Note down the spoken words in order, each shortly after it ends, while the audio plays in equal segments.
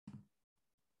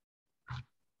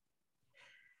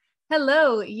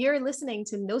Hello, you're listening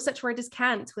to No Such Word as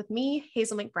Can't with me,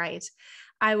 Hazel McBride.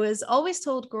 I was always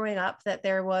told growing up that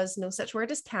there was no such word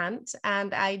as can't,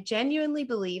 and I genuinely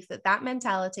believe that that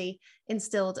mentality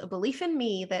instilled a belief in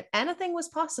me that anything was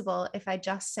possible if I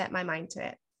just set my mind to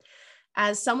it.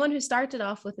 As someone who started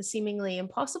off with a seemingly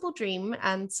impossible dream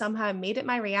and somehow made it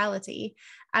my reality,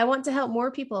 I want to help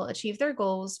more people achieve their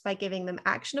goals by giving them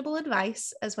actionable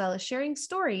advice as well as sharing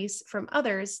stories from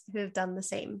others who have done the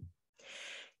same.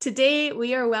 Today,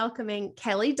 we are welcoming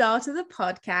Kellie Daw to the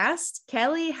podcast.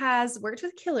 Kellie has worked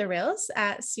with killer whales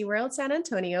at SeaWorld San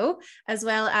Antonio, as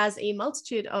well as a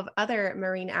multitude of other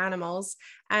marine animals.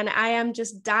 And I am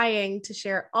just dying to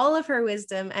share all of her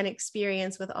wisdom and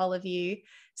experience with all of you.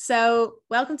 So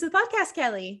welcome to the podcast,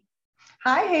 Kellie.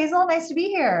 Hi, Hazel. Nice to be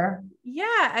here.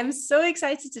 Yeah, I'm so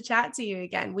excited to chat to you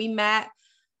again. We met,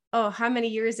 how many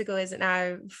years ago is it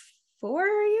now? 4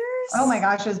 years? Oh my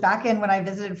gosh, it was back in when I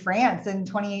visited France in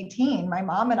 2018. My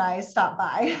mom and I stopped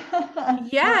by.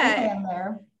 Yeah.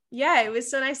 There. Yeah, it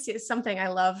was so nice. It's something I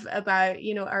love about,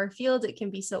 our field. It can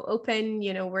be so open,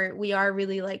 we are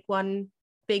really like one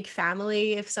big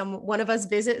family. If one of us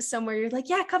visits somewhere, you're like,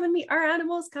 yeah, come and meet our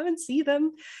animals, come and see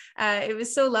them. It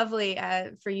was so lovely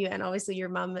for you. And obviously your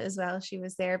mom as well. She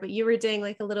was there, but you were doing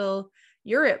like a little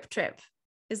Europe trip.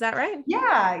 Is that right?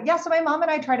 Yeah. So my mom and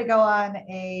I try to go on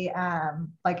a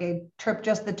trip,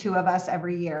 just the two of us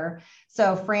every year.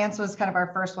 So France was kind of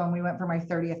our first one. We went for my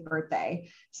 30th birthday.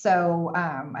 So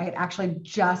I had actually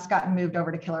just gotten moved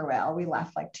over to killer whale. We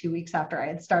left like 2 weeks after I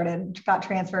had got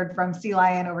transferred from sea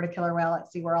lion over to killer whale at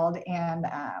SeaWorld. And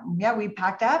we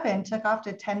packed up and took off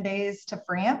to 10 days to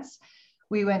France.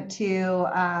 We went to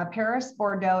Paris,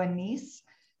 Bordeaux, and Nice.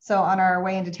 So on our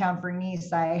way into town for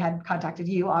Nice, I had contacted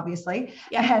you, obviously,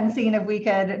 and seen if we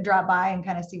could drop by and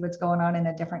kind of see what's going on in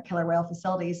a different killer whale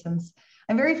facility, since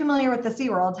I'm very familiar with the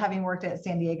SeaWorlds, having worked at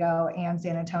San Diego and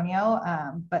San Antonio,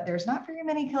 but there's not very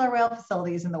many killer whale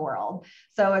facilities in the world.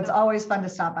 So it's always fun to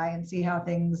stop by and see how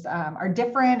things are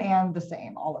different and the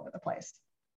same all over the place.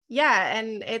 Yeah,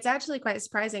 and it's actually quite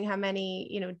surprising how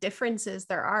many, differences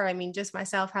there are. I mean, just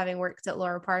myself having worked at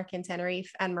Laura Park in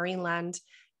Tenerife and Marineland,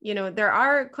 there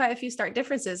are quite a few stark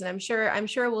differences, and I'm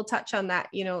sure we'll touch on that,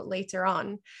 later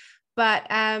on. But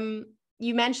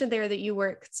you mentioned there that you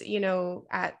worked,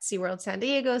 at SeaWorld San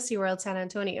Diego, SeaWorld San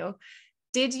Antonio.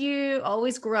 Did you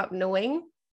always grow up knowing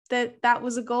that that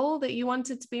was a goal, that you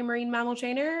wanted to be a marine mammal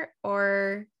trainer,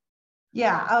 or?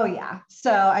 Yeah. Oh, yeah.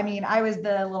 So, I mean, I was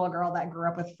the little girl that grew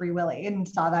up with Free Willy and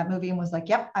saw that movie and was like,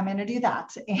 yep, I'm going to do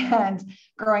that. And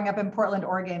growing up in Portland,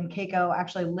 Oregon, Keiko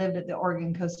actually lived at the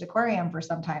Oregon Coast Aquarium for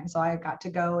some time. So I got to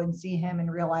go and see him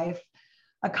in real life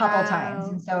a couple times.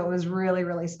 And so it was really,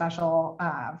 really special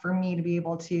for me to be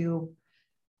able to,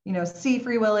 see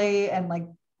Free Willy and like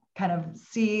kind of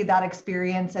see that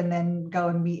experience and then go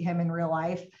and meet him in real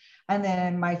life. And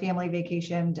then my family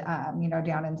vacationed,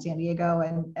 down in San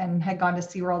Diego and had gone to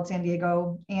SeaWorld San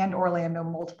Diego and Orlando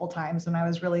multiple times when I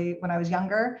was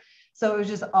younger. So it was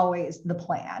just always the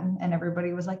plan. And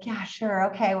everybody was like, yeah, sure.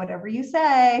 Okay. Whatever you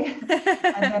say.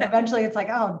 And then eventually it's like,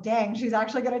 oh, dang, she's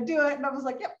actually going to do it. And I was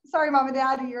like, yep, sorry, mom and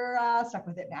dad, you're stuck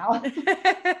with it now.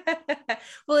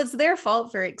 Well, it's their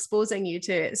fault for exposing you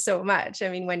to it so much. I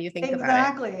mean, when you think about it.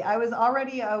 Exactly. I was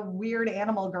already a weird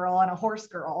animal girl and a horse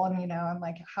girl. And, I'm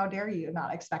like, how dare you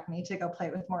not expect me to go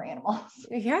play with more animals?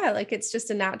 Yeah. Like it's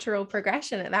just a natural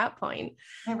progression at that point.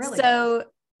 It really is.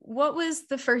 What was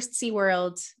the first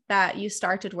SeaWorld that you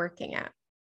started working at?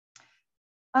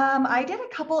 I did a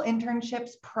couple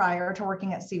internships prior to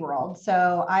working at SeaWorld.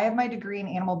 So I have my degree in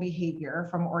animal behavior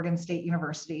from Oregon State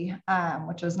University,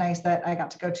 which was nice that I got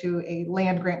to go to a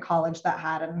land grant college that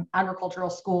had an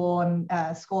agricultural school and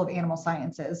a school of animal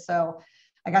sciences. So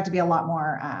I got to be a lot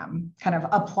more kind of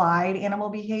applied animal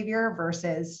behavior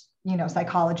versus,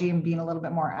 psychology and being a little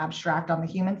bit more abstract on the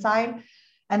human side.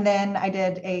 And then I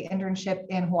did an internship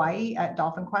in Hawaii at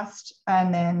Dolphin Quest,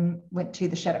 and then went to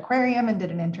the Shed Aquarium and did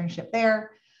an internship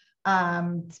there.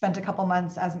 Spent a couple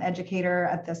months as an educator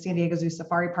at the San Diego Zoo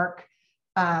Safari Park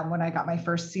when I got my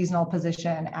first seasonal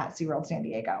position at SeaWorld San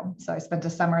Diego. So I spent a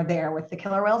summer there with the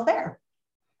killer whales there.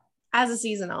 As a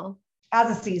seasonal?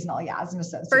 As a seasonal, yeah, as an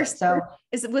associate.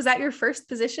 Was that your first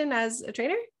position as a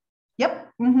trainer? Yep.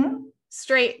 Mm-hmm.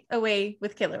 Straight away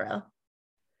with killer whale?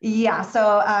 Yeah.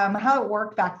 So how it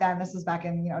worked back then, this was back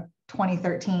in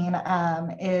 2013,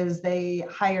 is they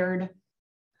hired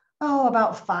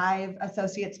about 5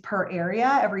 associates per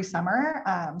area every summer.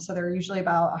 So there are usually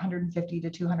about 150 to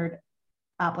 200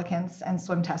 applicants and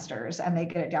swim testers, and they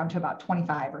get it down to about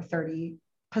 25 or 30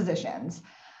 positions.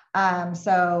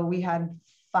 So we had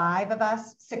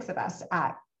 6 of us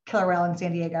at Killer Whale in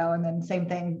San Diego, and then same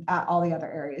thing at all the other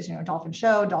areas, Dolphin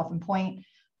Show, Dolphin Point,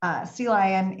 Sea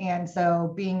Lion. And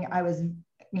so I was,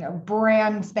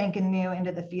 brand spanking new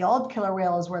into the field, Killer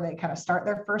Whale is where they kind of start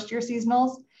their first year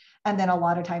seasonals. And then a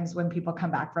lot of times when people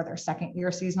come back for their second year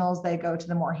seasonals, they go to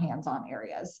the more hands-on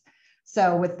areas.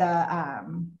 So with the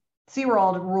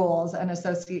SeaWorld rules, an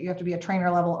associate, you have to be a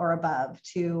trainer level or above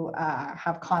to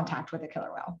have contact with a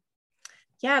killer whale.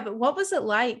 Yeah, but what was it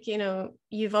like?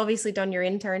 You've obviously done your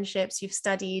internships, you've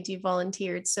studied, you've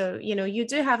volunteered. So, you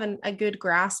do have a good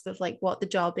grasp of like what the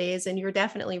job is, and you're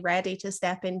definitely ready to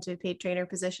step into a paid trainer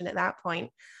position at that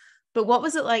point. But what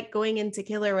was it like going into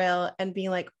Killer Whale and being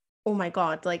like, oh my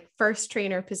God, like first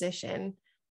trainer position?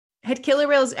 Had Killer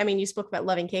Whales, I mean, you spoke about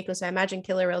loving Keiko, so I imagine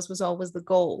Killer Whales was always the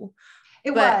goal.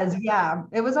 It was, yeah,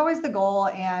 it was always the goal.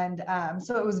 And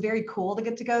so it was very cool to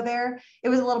get to go there. It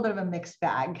was a little bit of a mixed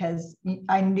bag because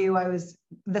I knew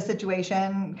the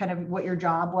situation, kind of what your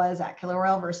job was at Killer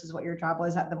Whale versus what your job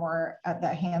was at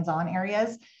the hands-on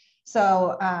areas.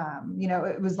 So,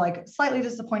 it was like slightly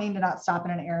disappointing to not stop in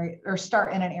an area or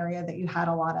start in an area that you had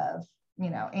a lot of,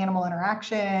 animal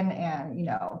interaction and,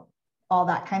 all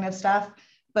that kind of stuff.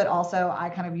 But also I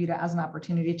kind of viewed it as an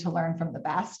opportunity to learn from the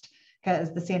best,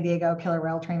 because the San Diego Killer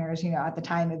Whale trainers, at the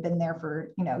time had been there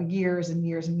for, years and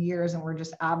years and years, and were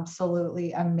just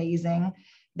absolutely amazing.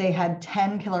 They had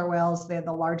 10 killer whales. They had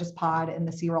the largest pod in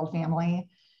the SeaWorld family.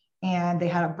 And they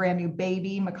had a brand new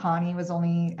baby. Makani was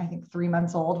only, I think, 3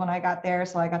 months old when I got there.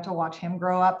 So I got to watch him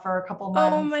grow up for a couple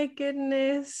months. Oh my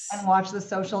goodness. And watch the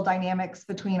social dynamics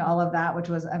between all of that, which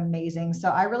was amazing. So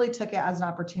I really took it as an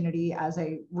opportunity, as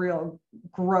a real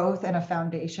growth and a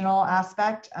foundational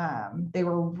aspect. They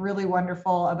were really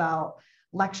wonderful about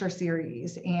lecture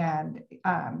series and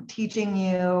teaching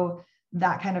you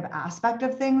that kind of aspect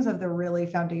of things, of the really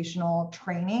foundational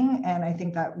training. And I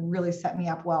think that really set me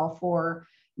up well for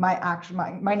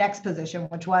my next position,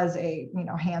 which was a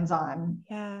hands-on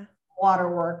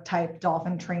waterwork type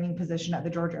dolphin training position at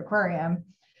the Georgia Aquarium.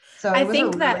 So it was a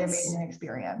really amazing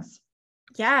experience.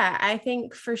 Yeah, I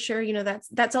think for sure,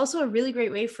 that's also a really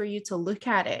great way for you to look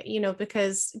at it,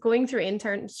 because going through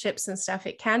internships and stuff,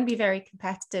 it can be very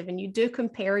competitive, and you do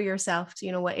compare yourself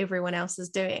to, what everyone else is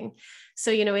doing.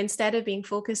 So, instead of being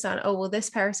focused on, oh, well, this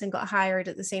person got hired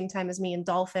at the same time as me in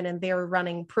dolphin and they're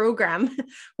running program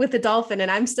with the dolphin, and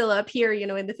I'm still up here,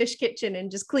 in the fish kitchen and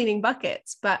just cleaning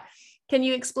buckets. But can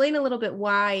you explain a little bit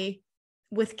why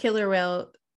with Killer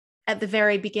Whale at the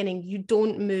very beginning, you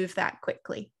don't move that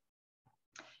quickly?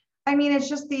 I mean, it's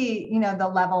just the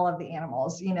level of the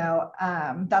animals,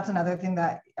 that's another thing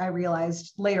that I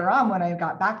realized later on when I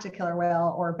got back to Killer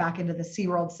Whale or back into the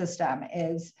SeaWorld system,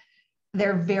 is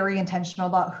they're very intentional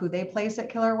about who they place at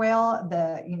Killer Whale,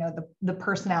 the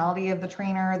personality of the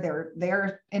trainer,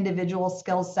 their individual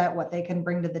skill set, what they can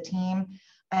bring to the team,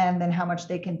 and then how much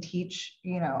they can teach,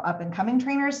 up and coming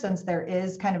trainers, since there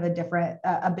is kind of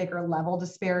a bigger level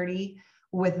disparity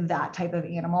with that type of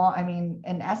animal. I mean,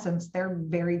 in essence, they're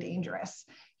very dangerous.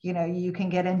 You can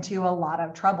get into a lot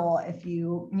of trouble if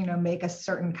you make a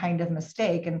certain kind of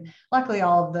mistake. And luckily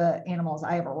all of the animals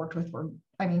I ever worked with were,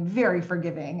 very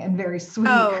forgiving and very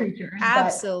sweet creatures.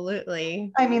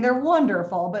 Absolutely. But, they're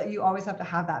wonderful, but you always have to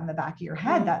have that in the back of your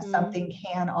head, that something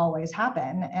can always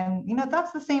happen. And,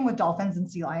 that's the same with dolphins and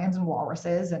sea lions and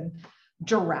walruses and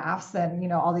giraffes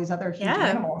and, all these other huge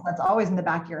animals. That's always in the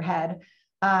back of your head.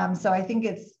 So I think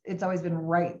it's always been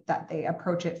right that they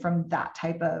approach it from that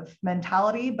type of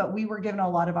mentality, but we were given a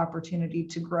lot of opportunity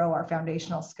to grow our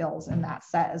foundational skills in that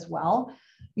set as well.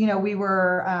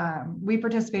 We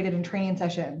participated in training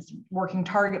sessions, working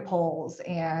target polls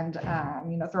and,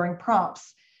 throwing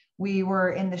prompts. We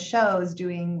were in the shows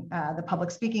doing the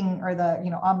public speaking or the,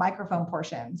 on microphone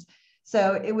portions.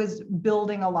 So it was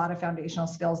building a lot of foundational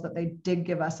skills that they did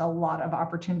give us a lot of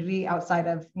opportunity outside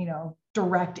of,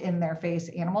 direct in their face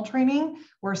animal training.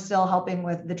 We're still helping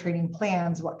with the training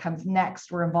plans, what comes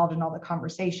next. We're involved in all the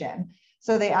conversation.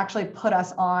 So they actually put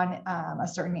us on a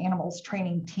certain animals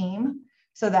training team,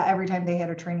 so that every time they had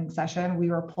a training session, we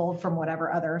were pulled from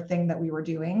whatever other thing that we were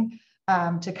doing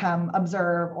to come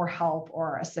observe or help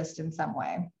or assist in some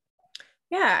way.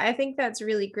 Yeah, I think that's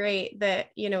really great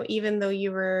that, even though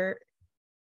you were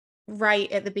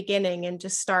right at the beginning and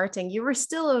just starting, you were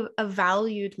still a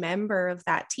valued member of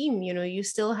that team. You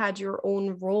still had your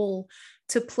own role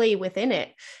to play within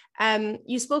it.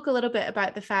 You spoke a little bit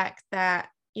about the fact that,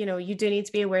 you do need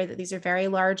to be aware that these are very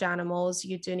large animals.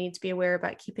 You do need to be aware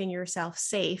about keeping yourself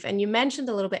safe. And you mentioned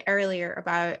a little bit earlier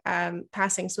about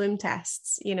passing swim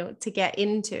tests, to get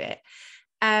into it.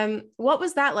 What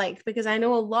was that like? Because I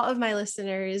know a lot of my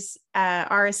listeners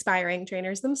are aspiring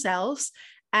trainers themselves.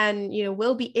 and, you know,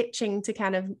 we'll be itching to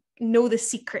kind of know the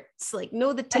secrets, like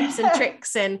know the tips and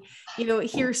tricks, and, you know,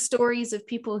 hear stories of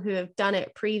people who have done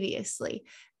it previously.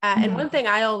 And one thing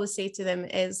I always say to them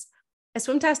is, a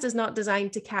swim test is not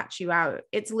designed to catch you out.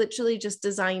 It's literally just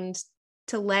designed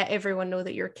to let everyone know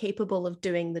that you're capable of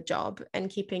doing the job and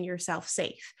keeping yourself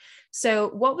safe. So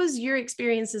what was your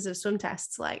experiences of swim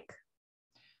tests like?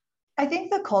 I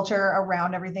think the culture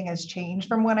around everything has changed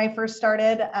from when I first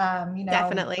started. You know,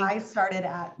 Definitely. I started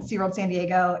at SeaWorld San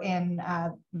Diego in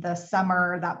the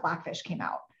summer that Blackfish came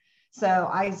out. So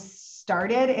I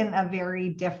started in a very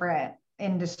different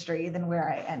industry than where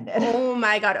I ended. Oh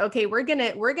my God. Okay. We're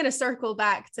gonna circle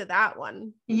back to that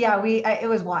one. Yeah, it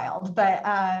was wild. But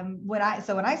when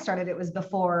I started, it was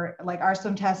before, like, our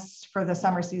swim tests for the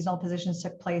summer seasonal positions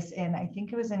took place in, I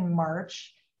think it was in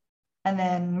March, and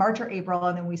then March or April,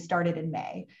 and then we started in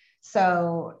May.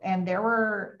 So, and there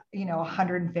were, you know,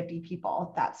 150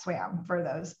 people that swam for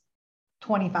those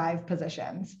 25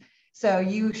 positions. So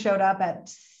you showed up at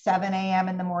 7 a.m.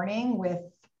 in the morning with,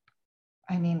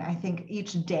 I mean, I think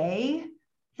each day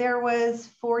there was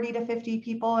 40 to 50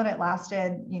 people, and it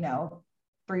lasted, you know,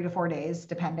 3 to 4 days,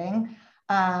 depending.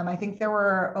 I think there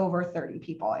were over 30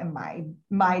 people in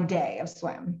my day of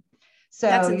swim. So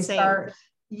that's you insane.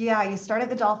 you start at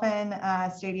the Dolphin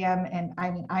Stadium. And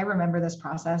I mean, I remember this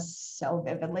process so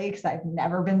vividly because I've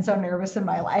never been so nervous in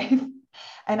my life.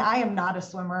 And I am not a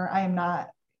swimmer. I am not,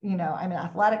 you know, I'm an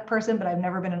athletic person, but I've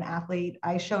never been an athlete.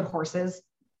 I showed horses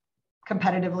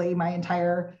competitively my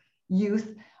entire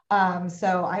youth.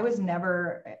 So I was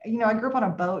never, you know, I grew up on a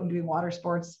boat and doing water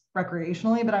sports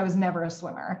recreationally, but I was never a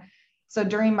swimmer. So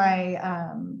during my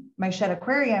Shed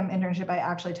Aquarium internship, I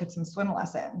actually took some swim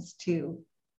lessons to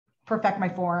perfect my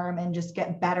form and just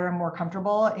get better and more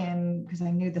comfortable in, because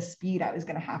I knew the speed I was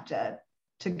going to have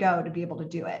to go to be able to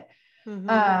do it.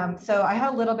 So I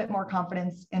had a little bit more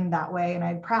confidence in that way, and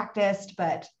I practiced,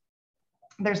 but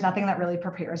there's nothing that really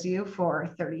prepares you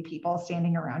for 30 people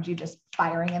standing around you, just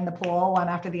firing in the pool one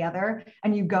after the other.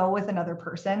 And you go with another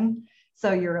person.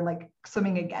 So you're like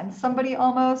swimming against somebody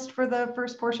almost for the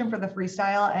first portion for the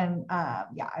freestyle. And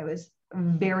yeah, I was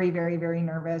very, very, very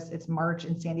nervous. It's March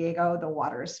in San Diego. The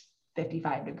water's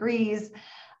 55 degrees.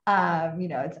 You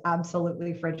know, it's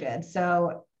absolutely frigid.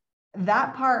 So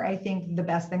that part, I think the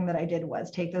best thing that I did was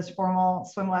take those formal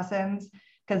swim lessons,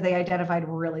 because they identified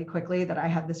really quickly that I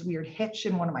had this weird hitch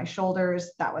in one of my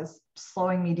shoulders that was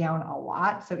slowing me down a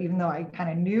lot. So even though I kind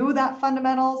of knew that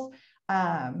fundamentals,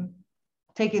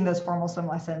 taking those formal swim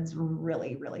lessons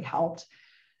really, really helped.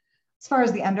 As far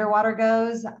as the underwater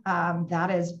goes,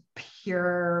 that is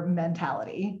pure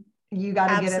mentality. You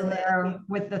got to get in there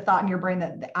with the thought in your brain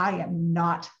that I am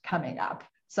not coming up.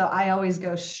 So I always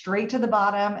go straight to the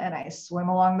bottom and I swim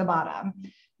along the bottom,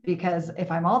 because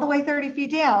if I'm all the way 30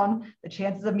 feet down, the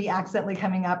chances of me accidentally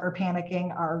coming up or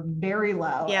panicking are very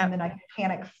low. Yeah. And then I can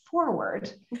panic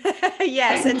forward.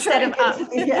 Yes, instead of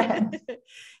up.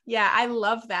 Yeah, I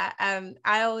love that.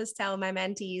 I always tell my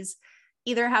mentees,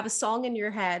 either have a song in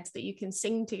your head that you can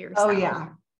sing to yourself. Oh,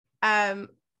 yeah.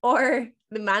 Or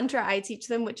the mantra I teach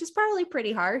them, which is probably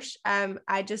pretty harsh.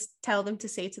 I just tell them to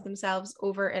say to themselves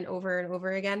over and over and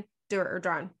over again, do it or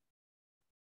drown.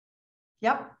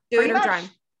 Yep. Do it or drown.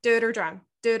 Do it or drown.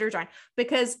 Do it or drown.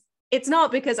 Because it's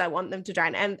not because I want them to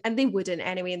drown, and they wouldn't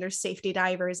anyway, and there's safety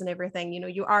divers and everything, you know,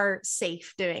 you are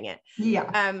safe doing it.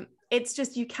 Yeah. It's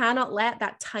just, you cannot let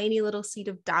that tiny little seed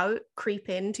of doubt creep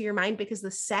into your mind, because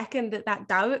the second that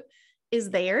doubt is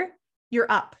there,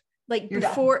 you're up. Like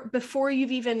before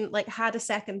you've even like had a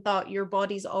second thought, your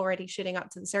body's already shooting up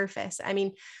to the surface. I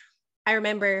mean, I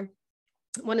remember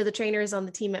one of the trainers on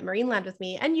the team at Marineland with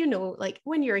me, and you know, like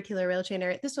when you're a killer whale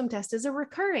trainer, the swim test is a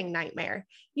recurring nightmare.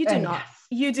 You do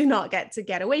not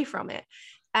get away from it.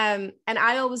 And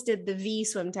I always did the V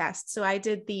swim test. So I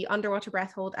did the underwater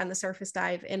breath hold and the surface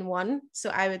dive in one. So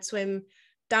I would swim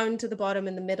down to the bottom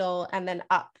in the middle and then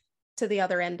up to the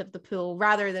other end of the pool,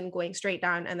 rather than going straight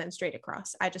down and then straight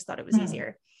across. I just thought it was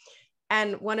easier.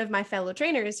 And one of my fellow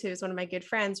trainers, who's one of my good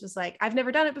friends, was like, I've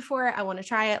never done it before. I want to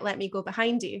try it. Let me go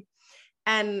behind you.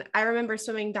 And I remember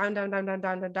swimming down,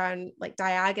 like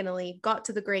diagonally, got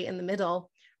to the grate in the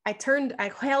middle. I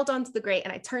held onto the grate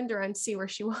and I turned around to see where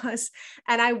she was.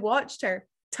 And I watched her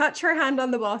touch her hand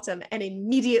on the bottom and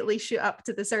immediately shoot up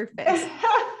to the surface.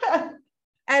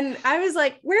 And I was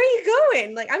like, where are you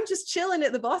going? Like, I'm just chilling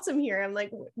at the bottom here. I'm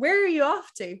like, where are you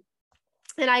off to?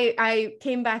 And I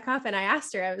came back up and I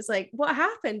asked her, I was like, what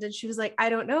happened? And she was like, I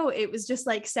don't know. It was just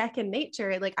like second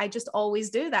nature. Like, I just always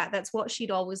do that. That's what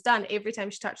she'd always done. Every time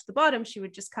she touched the bottom, she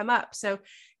would just come up. So,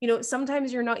 you know,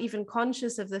 sometimes you're not even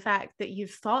conscious of the fact that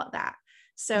you've thought that.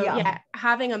 So Yeah. yeah,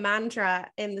 having a mantra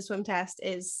in the swim test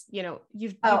is,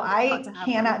 you've I got to have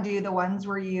cannot one. do the ones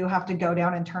where you have to go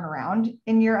down and turn around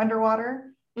in your underwater.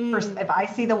 First, Mm. if I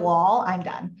see the wall, I'm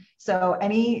done. So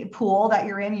any pool that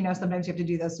you're in, sometimes you have to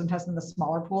do those swim tests in the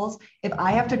smaller pools. If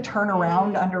I have to turn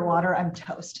around underwater, I'm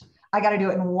toast. I got to do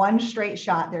it in one straight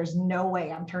shot. There's no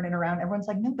way I'm turning around. Everyone's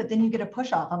like, no, but then you get a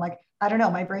push off. I'm like, I don't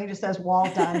know. My brain just says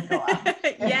wall done, go up.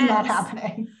 It's not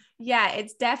happening. Yeah,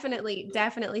 it's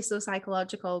definitely so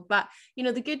psychological. But,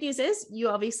 the good news is you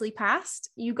obviously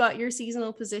passed. You got your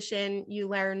seasonal position. You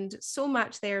learned so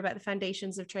much there about the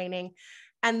foundations of training.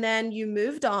 And then you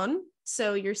moved on.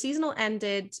 So your seasonal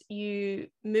ended. You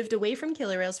moved away from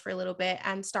killer whales for a little bit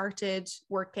and started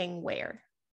working where?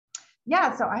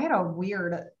 Yeah, so I had a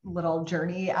weird little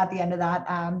journey at the end of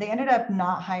that. They ended up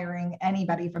not hiring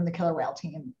anybody from the killer whale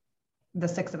team, the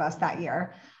 6 of us that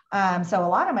year. So a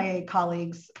lot of my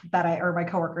colleagues or my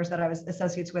coworkers that I was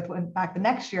associates with went back the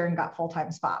next year and got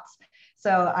full-time spots.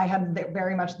 So I had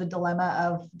very much the dilemma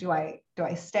of, do I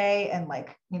stay and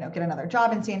get another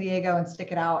job in San Diego and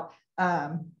stick it out?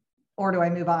 Or do I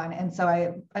move on? And so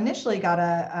I initially got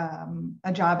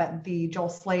a job at the Joel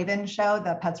Slavin show,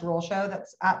 the Pets Rule show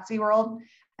that's at SeaWorld.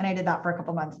 And I did that for a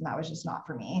couple months and that was just not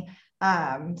for me.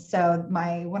 So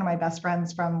one of my best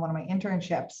friends from one of my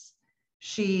internships,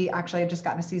 she actually had just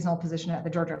gotten a seasonal position at the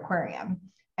Georgia Aquarium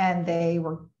and they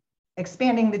were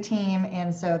expanding the team.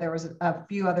 And so there was a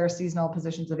few other seasonal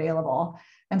positions available.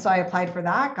 And so I applied for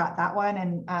that, got that one.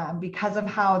 And because of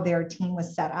how their team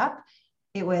was set up,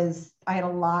 I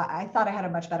thought I had a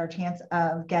much better chance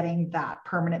of getting that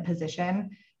permanent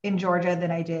position in Georgia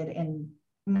than I did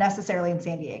necessarily in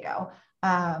San Diego.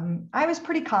 I was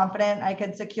pretty confident I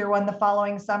could secure one the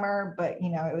following summer, but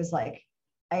it was like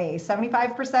a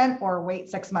 75% or wait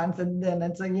 6 months. And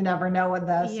then you never know what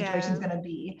the situation's going to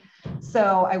be.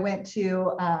 So I moved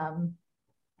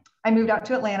out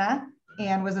to Atlanta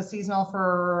and was a seasonal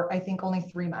for, I think, only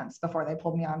 3 months before they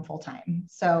pulled me on full time.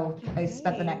 So I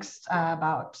spent the next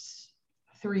about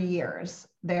 3 years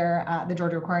there at the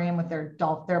Georgia Aquarium with their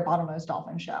bottlenose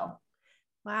dolphin show.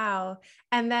 Wow.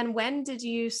 And then when did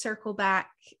you circle back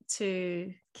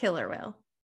to killer whale?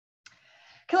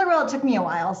 Killer whale, it took me a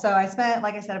while. So I spent,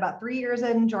 like I said, about 3 years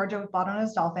in Georgia with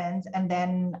bottlenose dolphins. And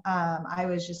then I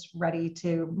was just ready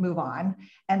to move on.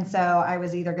 And so I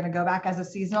was either going to go back as a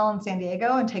seasonal in San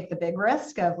Diego and take the big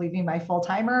risk of leaving my full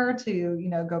timer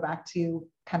to, go back to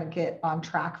kind of get on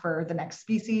track for the next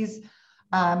species.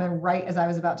 And right as I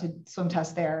was about to swim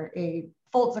test there, a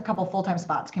couple full-time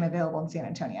spots came available in San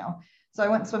Antonio. So I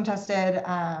went and swim tested,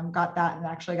 got that, and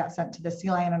actually got sent to the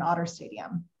Sea Lion and Otter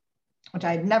Stadium, which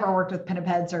I had never worked with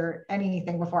pinnipeds or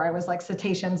anything before. I was like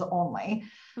cetaceans only.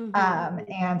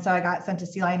 And so I got sent to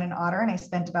Sea Lion and Otter, and I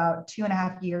spent about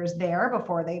 2.5 years there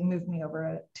before they moved me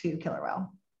over to killer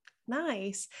whale.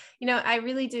 Nice. I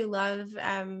really do love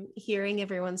hearing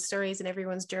everyone's stories and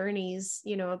everyone's journeys,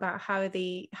 about how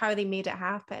they made it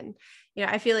happen.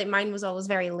 I feel like mine was always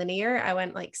very linear. I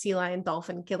went like sea lion,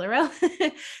 dolphin, killer whale.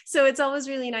 So it's always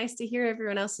really nice to hear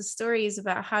everyone else's stories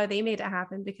about how they made it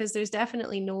happen, because there's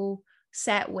definitely no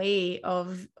set way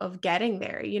of getting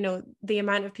there. The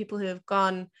amount of people who have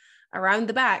gone around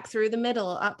the back, through the middle,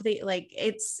 up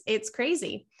it's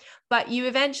crazy. But you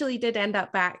eventually did end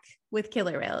up back with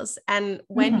killer whales. And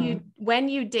when you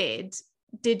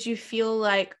did you feel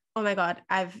like, oh my God,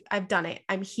 I've done it,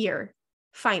 I'm here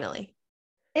finally?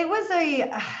 It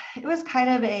was kind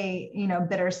of a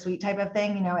bittersweet type of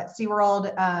thing. At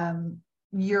SeaWorld,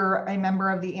 you're a member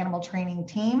of the animal training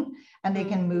team and they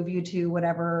can move you to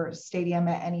whatever stadium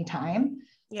at any time.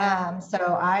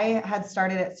 So I had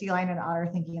started at Sea Lion and Otter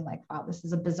thinking like, wow, this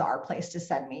is a bizarre place to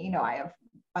send me.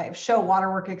 I have show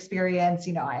waterwork experience.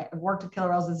 I've worked with killer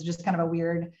whales. It's just kind of a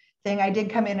weird thing. I did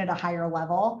come in at a higher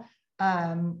level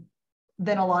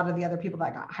than a lot of the other people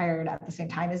that got hired at the same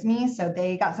time as me. So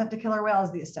they got sent to killer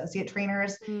whales, the associate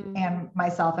trainers, and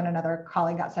myself and another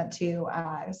colleague got sent to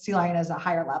Sea Lion as a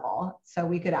higher level. So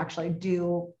we could actually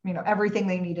do, everything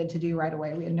they needed to do right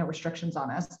away. We had no restrictions on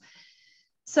us.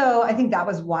 So I think that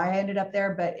was why I ended up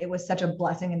there, but it was such a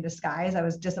blessing in disguise. I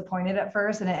was disappointed at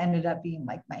first and it ended up being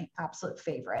like my absolute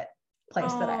favorite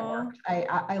place that I worked.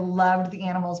 I loved the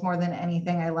animals more than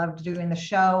anything. I loved doing the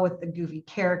show with the goofy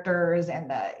characters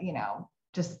and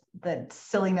just the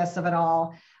silliness of it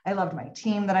all. I loved my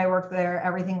team that I worked there.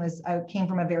 I came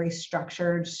from a very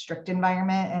structured, strict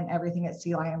environment, and everything at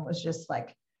Sea Lion was just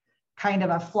like kind of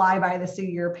a fly by the seat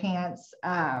of your pants.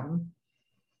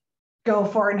 go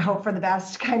for it and hope for the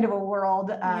best kind of a world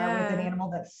with an Yeah. animal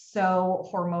that's so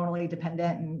hormonally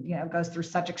dependent and, you know, goes through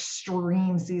such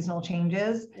extreme seasonal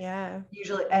changes, Yeah.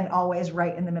 usually and always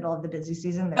right in the middle of the busy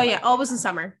season. Oh They're yeah, like, always in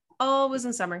summer. Always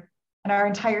in summer. and our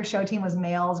entire show team was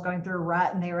males going through a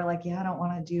rut, and they were like, yeah, I don't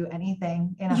want to do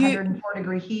anything in You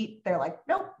 104-degree heat. They're like,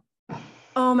 nope.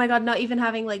 Oh my God, not even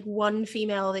having like one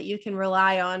female that you can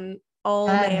rely on, all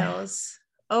And males.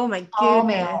 Oh my all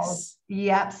males. goodness.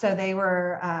 Yep. So they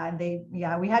were,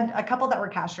 we had a couple that were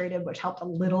castrated, which helped a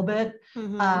little bit.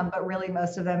 Mm-hmm. But really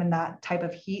most of them in that type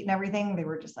of heat and everything, they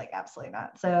were just like, absolutely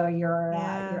not. So your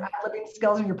Yeah. ad-libbing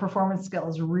skills and your performance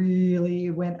skills really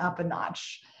went up a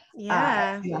notch.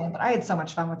 Yeah. But I had so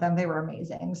much fun with them. They were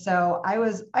amazing. So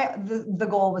the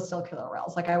goal was still killer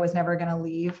whales. Like I was never going to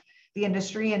leave the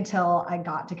industry until I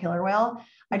got to killer whale.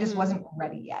 I just Mm-hmm. wasn't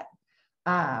ready yet.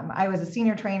 I was a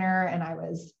senior trainer, and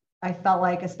I felt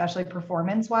like, especially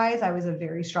performance wise, I was a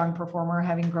very strong performer,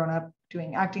 having grown up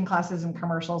doing acting classes and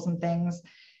commercials and things.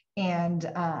 And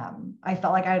I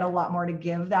felt like I had a lot more to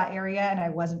give that area, and I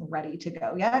wasn't ready to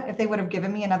go yet. If they would have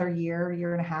given me another year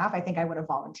and a half, I think I would have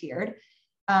volunteered.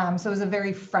 So it was a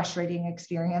very frustrating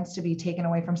experience to be taken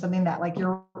away from something that, like,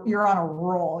 you're on a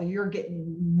roll, you're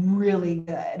getting really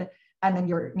good, and then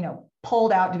you're, you know,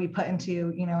 pulled out to be put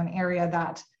into, you know, an area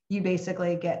that you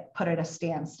basically get put at a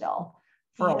standstill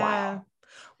for a Yeah. while.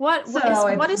 What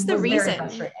So what it is the was very reason?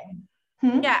 frustrating.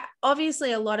 Hmm? Yeah,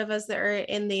 obviously a lot of us that are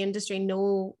in the industry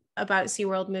know about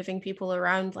SeaWorld moving people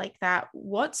around like that.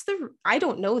 I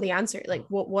don't know the answer. Like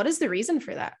what is the reason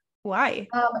for that? Why?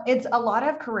 It's a lot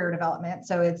of career development.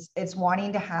 So it's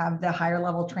wanting to have the higher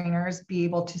level trainers be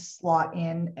able to slot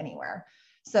in anywhere.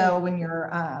 So when you're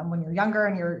younger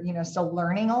and you're, you know, still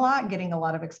learning a lot, getting a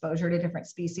lot of exposure to different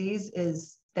species,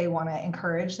 is they want to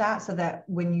encourage that, so that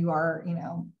when you are, you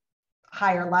know,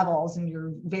 higher levels and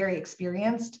you're very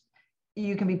experienced,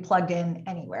 you can be plugged in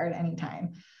anywhere at any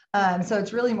time. So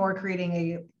it's really more creating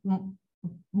a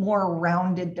more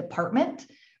rounded department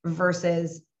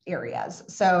versus areas.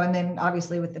 So, and then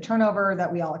obviously with the turnover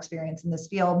that we all experience in this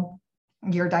field,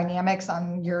 your dynamics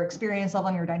on your experience level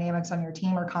and your dynamics on your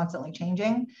team are constantly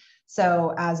changing.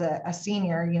 So as a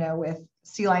senior, you know, with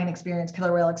sea lion experience,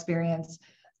 killer whale experience,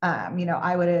 you know,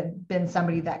 I would have been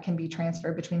somebody that can be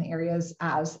transferred between the areas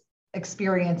as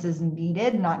experience is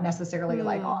needed, not necessarily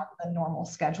like on the normal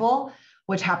schedule,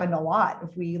 which happened a lot.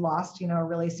 If we lost, you know, a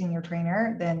really senior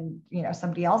trainer, then, you know,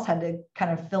 somebody else had to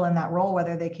kind of fill in that role,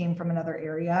 whether they came from another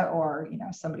area or, you know,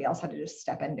 somebody else had to just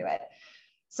step into it.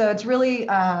 So it's really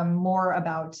more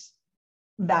about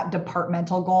that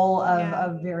departmental goal of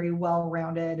a very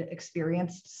well-rounded,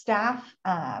 experienced staff,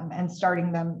 and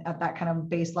starting them at that kind of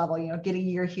base level, you know, get a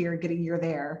year here, get a year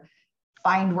there,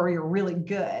 find where you're really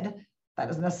good. That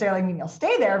doesn't necessarily mean you'll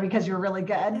stay there because you're really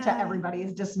good, to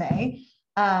everybody's dismay.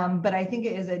 But I think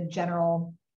it is a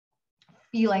general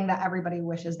feeling that everybody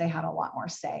wishes they had a lot more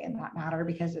say in that matter,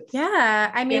 because it's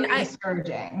I mean, very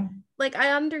discouraging. Like,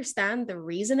 I understand the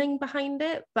reasoning behind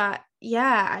it, but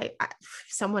yeah, if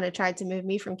someone had tried to move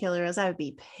me from killer whales, I would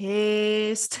be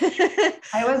pissed.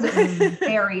 I was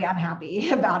very unhappy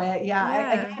about it.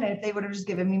 Again, if they would have just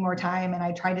given me more time, and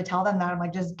I tried to tell them that, I'm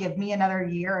like, just give me another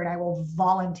year and I will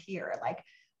volunteer. Like,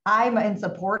 I'm in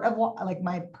support of what, like,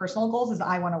 my personal goals is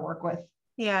I want to work with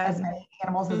as many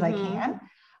animals as I can.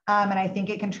 And I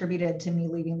think it contributed to me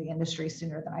leaving the industry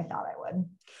sooner than I thought I would.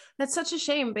 That's such a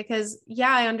shame, because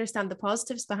I understand the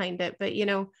positives behind it, but, you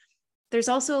know, there's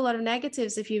also a lot of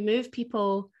negatives if you move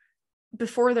people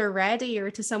before they're ready, or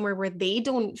to somewhere where they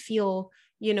don't feel,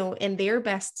 you know, in their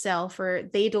best self, or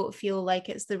they don't feel like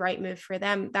it's the right move for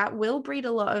them. That will breed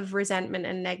a lot of resentment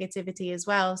and negativity as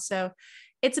well. So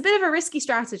it's a bit of a risky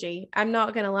strategy, I'm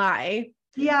not going to lie.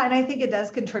 Yeah, and I think it does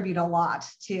contribute a lot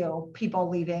to people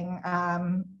leaving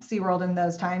SeaWorld in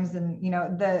those times. And, you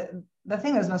know, the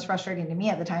thing that was most frustrating to me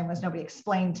at the time was nobody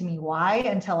explained to me why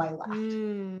until I left.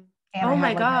 And I had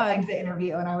like my exit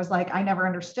interview, and I was like, I never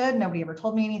understood. Nobody ever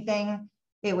told me anything.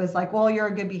 It was like, well, you're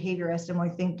a good behaviorist, and we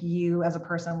think you as a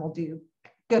person will do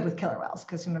good with killer whales,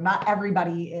 because, you know, not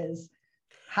everybody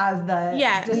has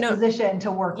the disposition to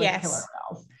work with killer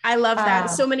whales. I love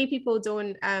that. So many people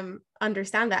don't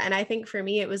understand that. And I think for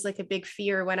me, it was like a big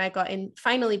fear when I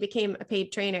finally became a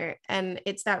paid trainer. And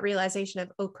it's that realization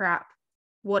of, oh crap,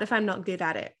 what if I'm not good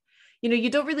at it? You know, you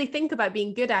don't really think about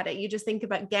being good at it. You just think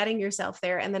about getting yourself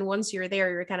there. And then once you're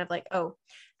there, you're kind of like, oh.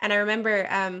 And I remember,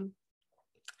 I don't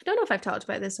know if I've talked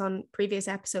about this on previous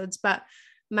episodes, but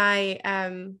my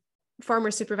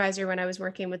former supervisor, when I was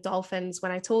working with dolphins,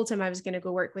 when I told him I was going to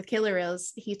go work with killer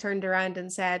whales, he turned around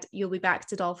and said, you'll be back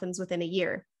to dolphins within a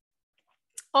year.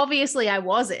 Obviously I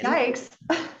wasn't. Yikes.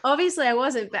 Obviously I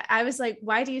wasn't, but I was like,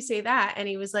 why do you say that? And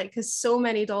he was like, because so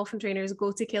many dolphin trainers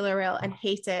go to killer whale and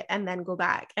hate it and then go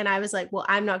back. And I was like, well,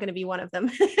 I'm not going to be one of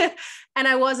them. And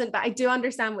I wasn't, but I do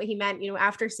understand what he meant. You know,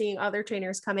 after seeing other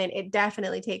trainers come in, it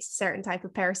definitely takes a certain type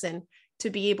of person to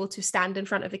be able to stand in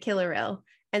front of a killer whale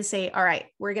and say, all right,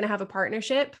 we're going to have a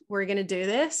partnership. We're going to do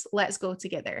this. Let's go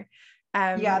together.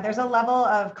 Yeah, there's a level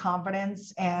of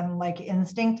confidence and like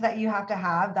instinct that you have to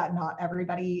have that not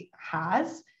everybody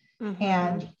has. Mm-hmm.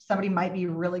 And somebody might be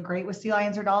really great with sea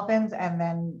lions or dolphins, and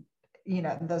then, you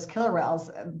know, those killer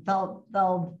whales,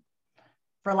 they'll,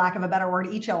 for lack of a better word,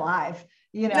 eat you alive.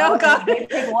 You know, oh God,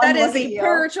 that is a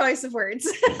poor you. choice of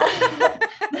words.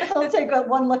 They'll take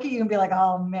one look at you and be like,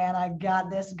 "Oh man, I got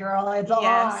this, girl. It's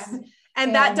on."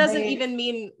 And that doesn't even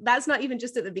mean, that's not even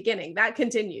just at the beginning. That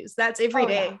continues. That's every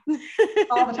day. Yeah.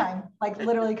 All the time, like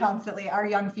literally constantly. Our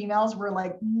young females were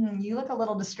like, you look a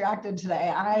little distracted today.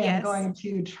 I am going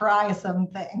to try some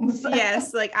things.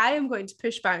 Yes. Like I am going to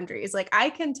push boundaries. Like I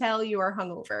can tell you are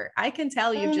hungover. I can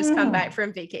tell you've just come back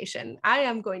from vacation. I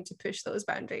am going to push those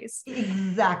boundaries.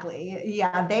 Exactly.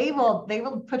 Yeah. They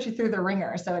will put you through the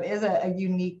ringer. So it is a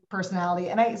unique personality.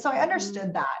 And I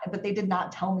understood that, but they did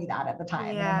not tell me that at the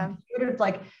time. Yeah. And you would have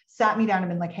like sat me down and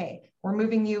been like, hey, we're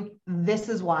moving you. This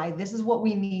is why. This is what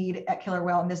we need at Killer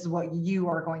Whale. And this is what you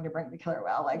are going to bring to Killer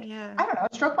Whale. Like, I don't know,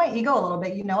 stroke my ego a little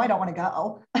bit. You know, I don't want to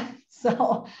go.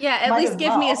 So yeah, at least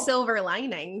give me a silver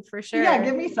lining for sure. Yeah,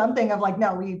 give me something of like,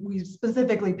 no, we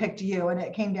specifically picked you, and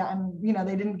it came down, and you know,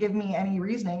 they didn't give me any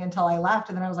reasoning until I left.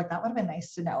 And then I was like, that would have been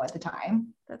nice to know at the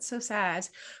time. That's so sad.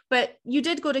 But you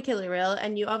did go to Killer Whale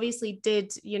and you obviously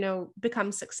did, you know,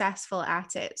 become successful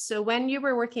at it. So when you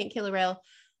were working at Killer Whale,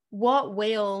 what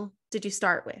whale did you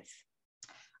start with?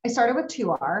 I started with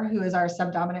 2R, who is our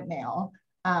subdominant male,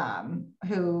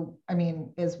 who, I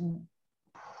mean, is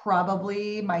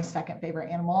probably my second favorite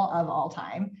animal of all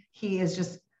time. He is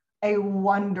just a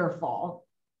wonderful,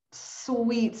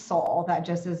 sweet soul that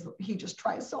he just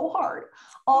tries so hard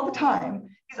all the time.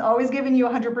 He's always giving you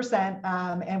 100%.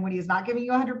 And when he's not giving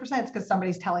you 100%, it's because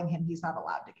somebody's telling him he's not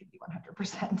allowed to give you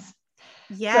 100%.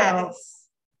 Yes.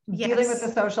 So dealing with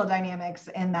the social dynamics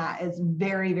in that is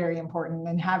very, very important.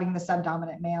 And having the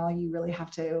subdominant male, you really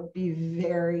have to be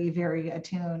very, very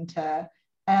attuned to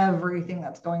everything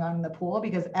that's going on in the pool,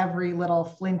 because every little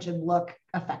flinch and look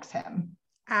affects him.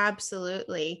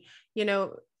 Absolutely. You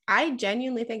know, I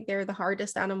genuinely think they're the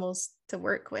hardest animals to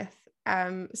work with.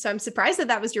 So I'm surprised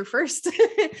that was your first.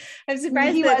 I'm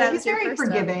surprised that was very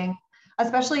forgiving,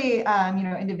 especially, you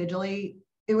know, individually.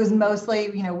 It was mostly,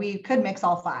 you know, we could mix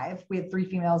all 5. We had 3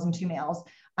 females and 2 males.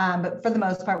 But for the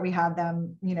most part, we had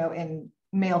them, you know, in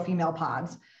male, female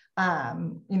pods.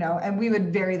 You know, and we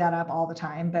would vary that up all the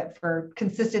time, but for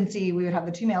consistency, we would have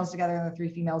the 2 males together and the 3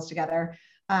 females together.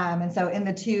 And so in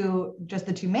the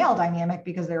 2 male dynamic,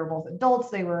 because they were both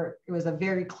adults, it was a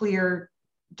very clear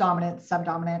dominant,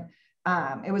 subdominant.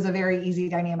 It was a very easy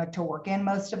dynamic to work in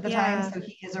most of the time. So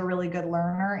he is a really good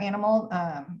learner animal.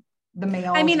 The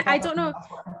male. I mean, I don't know,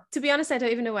 to be honest, I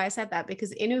don't even know why I said that,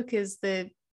 because Inuk is the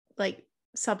like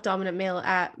subdominant male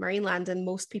at Marineland, and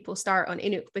most people start on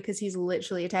Inuk because he's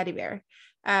literally a teddy bear.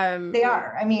 They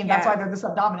are. I mean, that's why they're the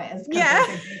subdominant, is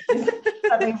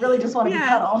they really just want to be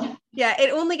cuddled. Yeah,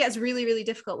 it only gets really, really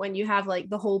difficult when you have like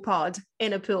the whole pod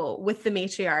in a pool with the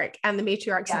matriarch and the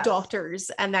matriarch's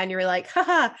daughters, and then you're like,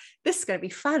 haha, this is gonna be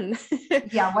fun.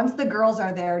 Yeah, once the girls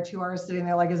are there, 2R is sitting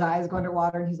there like his eyes go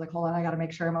underwater, and he's like, hold on, I gotta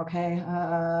make sure I'm okay.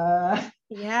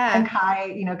 And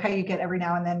Kai, you know, Kayuket every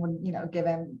now and then would, you know, give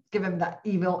him that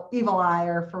evil eye,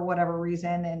 or for whatever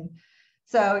reason. And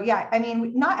so, yeah, I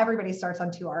mean, not everybody starts on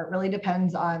 2R. It really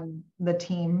depends on the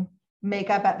team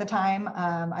makeup at the time.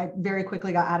 I very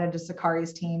quickly got added to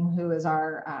Sakari's team, who is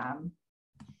our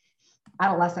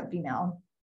adolescent female.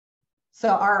 So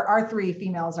our 3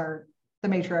 females are the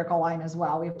matriarchal line as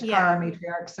well. We have Takara,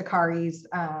 matriarch, Sakari's,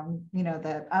 you know,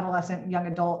 the adolescent young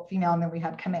adult female, and then we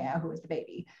had Kamea, who was the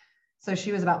baby. So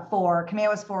she was about 4. Kamea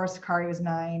was 4. Sakari was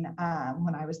 9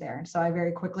 when I was there. And so I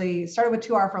very quickly started with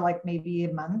 2R for like maybe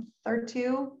a month or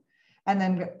 2, and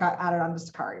then got added on to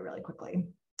Sakari really quickly.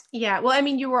 Yeah. Well, I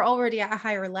mean, you were already at a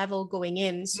higher level going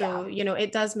in. So, you know,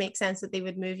 it does make sense that they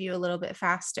would move you a little bit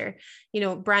faster. You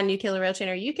know, brand new killer whale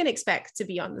trainer, you can expect to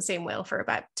be on the same whale for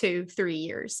about 2-3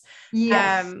 years.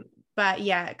 Yes. But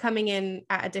yeah, coming in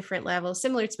at a different level,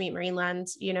 similar to me at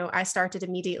Marineland, you know, I started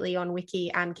immediately on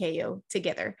Wiki and KO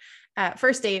together.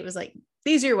 First day, it was like,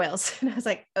 these are your whales. And I was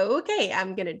like, okay,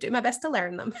 I'm going to do my best to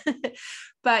learn them.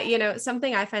 But, you know,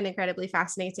 something I find incredibly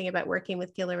fascinating about working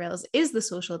with killer whales is the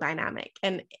social dynamic.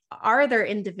 And are there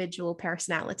individual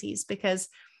personalities? Because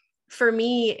for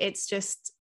me, it's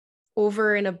just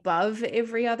over and above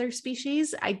every other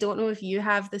species. I don't know if you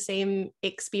have the same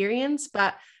experience,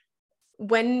 but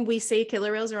when we say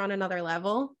killer whales are on another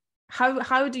level,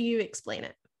 how do you explain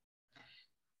it?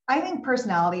 I think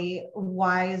personality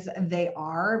wise, they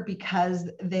are, because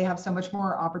they have so much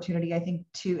more opportunity, I think,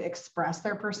 to express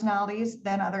their personalities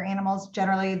than other animals.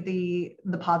 Generally,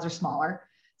 the pods are smaller.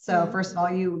 So first of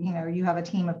all, you have a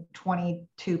team of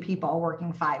 22 people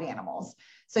working 5 animals.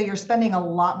 So you're spending a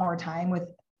lot more time with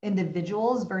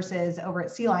individuals versus over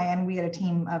at Sea Lion, we had a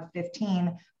team of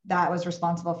 15 that was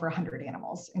responsible for 100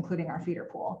 animals, including our feeder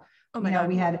pool. Oh my God.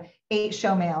 We had 8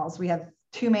 show males. We had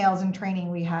 2 males in training.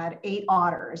 We had 8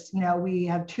 otters, we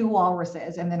had 2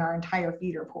 walruses, and then our entire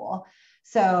feeder pool.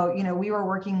 So, we were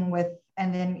working with,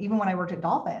 and then even when I worked at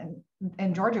Dolphin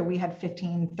in Georgia, we had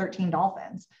 13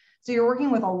 dolphins. So you're working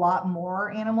with a lot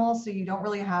more animals. So you don't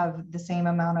really have the same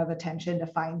amount of attention to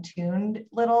fine-tuned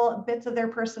little bits of their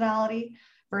personality,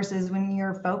 versus when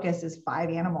your focus is 5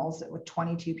 animals with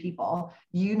 22 people,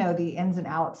 the ins and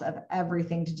outs of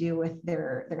everything to do with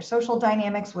their social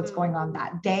dynamics, what's going on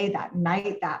that day, that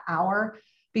night, that hour,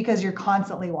 because you're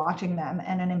constantly watching them.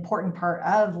 And an important part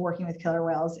of working with killer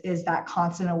whales is that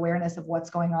constant awareness of what's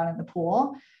going on in the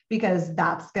pool, because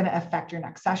that's going to affect your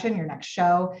next session, your next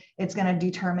show. It's going to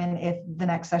determine if the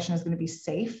next session is going to be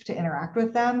safe to interact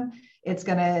with them. It's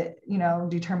going to,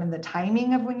 determine the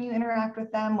timing of when you interact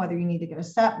with them, whether you need to get a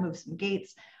set, move some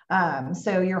gates.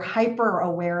 So you're hyper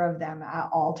aware of them at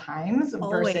all times.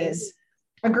 Always. Versus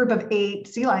a group of 8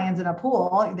 sea lions in a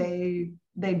pool.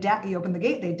 They deck, you open the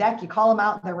gate, they deck, you call them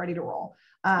out, they're ready to roll.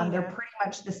 They're pretty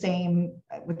much the same,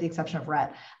 with the exception of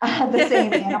Rhett, the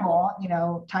same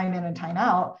animal, time in and time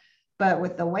out. But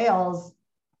with the whales,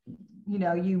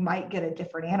 you might get a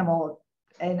different animal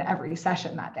in every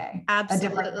session that day.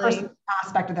 Absolutely. A different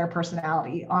aspect of their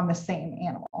personality on the same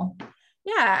animal.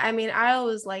 Yeah, I mean, I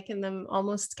always liken them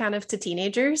almost kind of to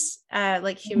teenagers,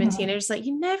 like human teenagers. Like,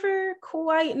 you never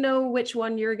quite know which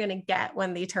one you're going to get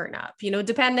when they turn up,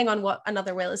 depending on what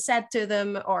another whale has said to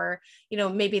them, or,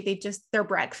 maybe their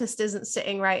breakfast isn't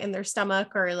sitting right in their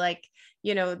stomach, or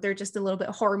they're just a little bit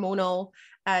hormonal,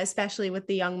 especially with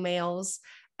the young males.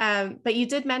 But you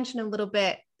did mention a little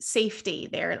bit safety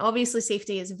there. And obviously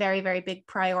safety is a very, very big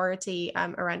priority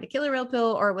around a killer whale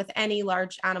pool, or with any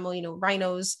large animal,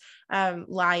 rhinos,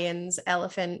 lions,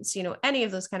 elephants, any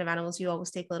of those kind of animals, you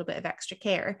always take a little bit of extra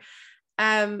care.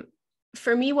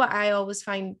 For me, what I always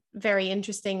find very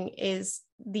interesting is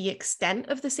the extent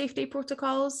of the safety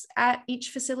protocols at each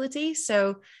facility.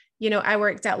 So, I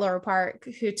worked at Laurel Park,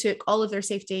 who took all of their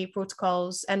safety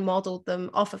protocols and modeled them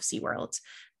off of SeaWorld.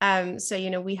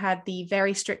 So, we had the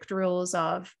very strict rules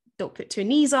of don't put 2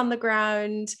 knees on the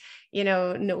ground,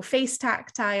 no face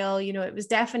tactile, it was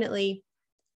definitely,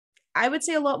 I would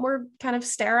say, a lot more kind of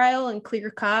sterile and clear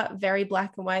cut, very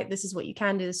black and white. This is what you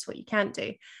can do, this is what you can't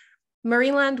do.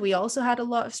 Marineland, we also had a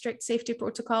lot of strict safety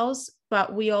protocols,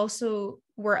 but we also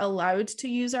were allowed to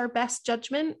use our best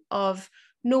judgment of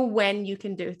know when you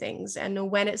can do things and know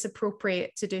when it's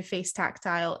appropriate to do face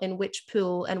tactile, in which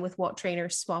pool and with what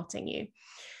trainers spotting you.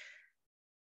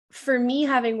 For me,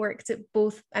 having worked at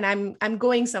both, and I'm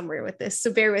going somewhere with this,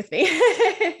 so bear with me.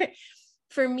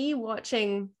 For me,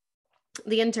 watching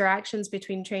the interactions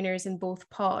between trainers in both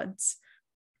pods,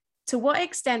 to what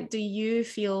extent do you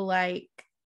feel like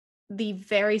the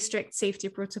very strict safety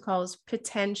protocols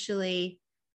potentially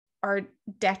are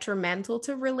detrimental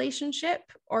to relationship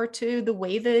or to the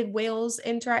way the whales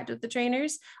interact with the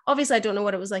trainers? Obviously, I don't know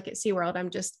what it was like at SeaWorld. I'm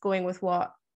just going with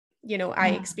what,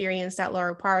 I experienced at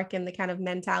Laurel Park, and the kind of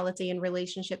mentality and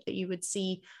relationship that you would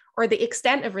see, or the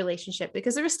extent of relationship,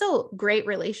 because there were still great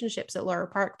relationships at Laurel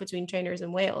Park between trainers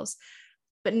and whales,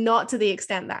 but not to the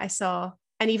extent that I saw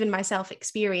and even myself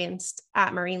experienced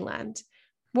at Marineland.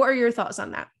 What are your thoughts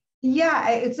on that? Yeah,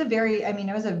 it was a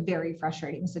very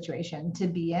frustrating situation to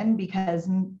be in, because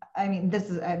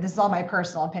this is all my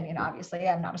personal opinion. Obviously,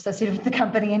 I'm not associated with the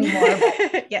company anymore.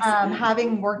 But, yes.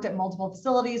 Having worked at multiple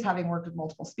facilities, having worked with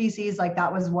multiple species, like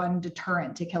that was one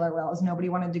deterrent to killer whales. Nobody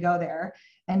wanted to go there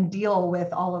and deal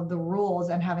with all of the rules,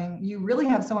 and you really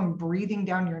have someone breathing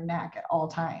down your neck at all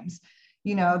times.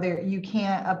 You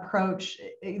can't approach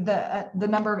the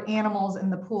number of animals in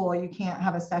the pool. You can't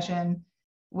have a session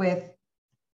with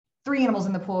 3 animals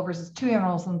in the pool versus 2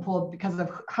 animals in the pool, because of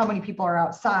how many people are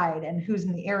outside and who's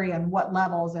in the area and what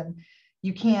levels. And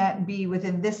you can't be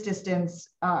within this distance.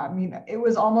 It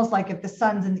was almost like if the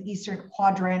sun's in the eastern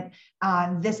quadrant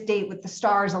on this date with the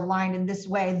stars aligned in this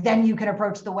way, then you can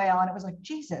approach the whale. And it was like,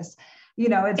 Jesus,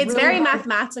 it's really very hard.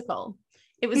 mathematical.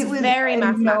 It was very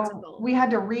mathematical. We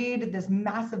had to read this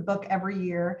massive book every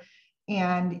year.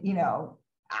 And,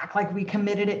 act like we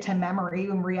committed it to memory.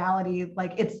 In reality,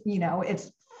 like it's,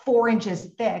 it's 4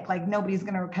 inches thick. Like nobody's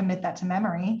going to commit that to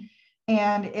memory.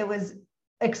 And it was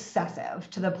excessive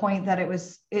to the point that it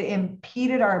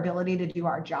impeded our ability to do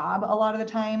our job a lot of the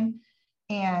time.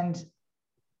 And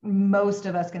most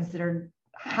of us considered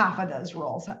half of those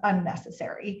rules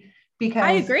unnecessary because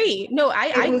I agree. No,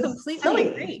 I completely silly.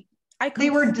 agree. They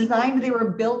were designed, they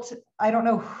were built. I don't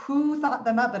know who thought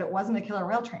them up, but it wasn't a killer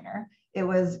whale trainer. It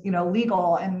was,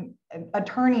 legal and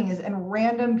attorneys and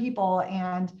random people,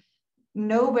 and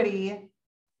nobody,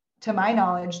 to my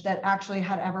knowledge, that actually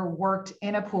had ever worked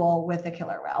in a pool with a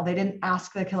killer whale. They didn't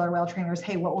ask the killer whale trainers,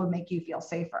 hey, what would make you feel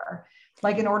safer?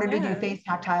 Like in order to do face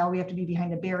tactile, we have to be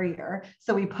behind a barrier.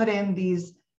 So we put in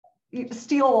these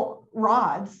steel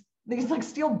rods, these like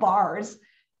steel bars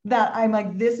that I'm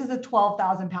like, this is a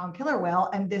 12,000 pound killer whale,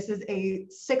 and this is a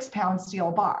 6-pound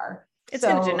steel bar. It's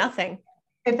going to do nothing.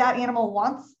 If that animal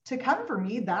wants to come for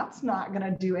me, that's not going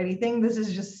to do anything. This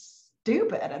is just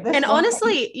stupid. And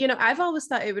honestly, I've always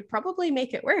thought it would probably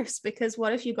make it worse, because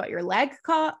what if you got your leg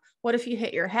caught? What if you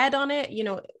hit your head on it?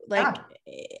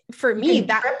 For me,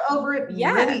 that trip over it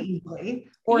really easily.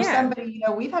 Or somebody,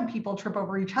 we've had people trip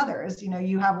over each other's.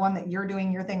 You have one that you're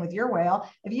doing your thing with your whale.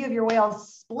 If you have your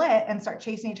whales split and start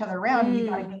chasing each other around, you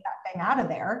got to get that thing out of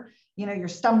there. You're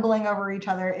stumbling over each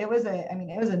other. It was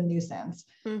a nuisance.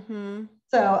 Mm-hmm.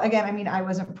 So again, I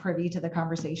wasn't privy to the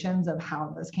conversations of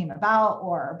how this came about,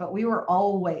 but we were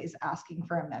always asking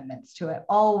for amendments to it,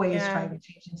 always trying to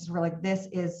change things. We're like, this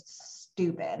is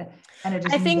stupid. And it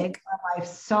just makes my life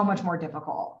so much more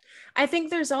difficult. I think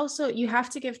there's also, you have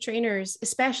to give trainers,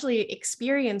 especially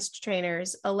experienced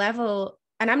trainers, a level,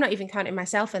 and I'm not even counting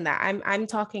myself in that. I'm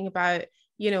talking about,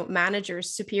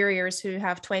 managers, superiors who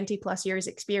have 20 plus years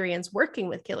experience working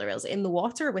with killer whales in the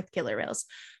water with killer whales.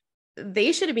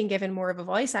 They should have been given more of a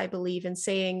voice, I believe, in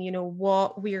saying,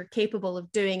 what we're capable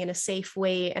of doing in a safe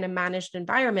way in a managed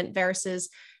environment versus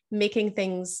making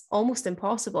things almost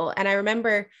impossible. And I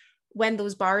remember when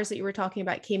those bars that you were talking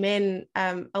about came in,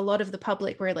 a lot of the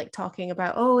public were like talking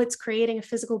about, oh, it's creating a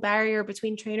physical barrier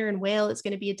between trainer and whale. It's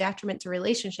going to be a detriment to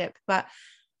relationship. But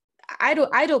I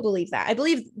don't believe that. I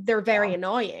believe they're very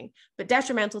annoying, but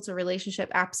detrimental to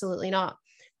relationship, absolutely not.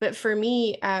 But for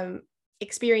me,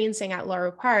 experiencing at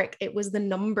Laurel Park, it was the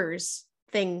numbers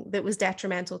thing that was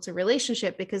detrimental to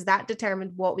relationship, because that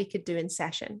determined what we could do in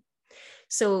session.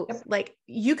 So like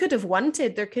you could have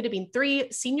there could have been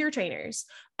 3 senior trainers,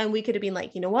 and we could have been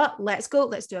like, you know what, let's go,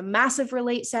 let's do a massive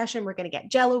relate session. We're going to get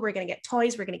jello, we're going to get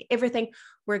toys, we're going to get everything.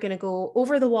 We're going to go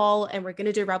over the wall and we're going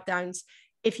to do rub downs.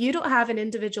 If you don't have an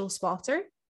individual spotter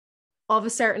of a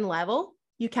certain level,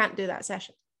 you can't do that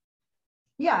session.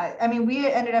 Yeah, we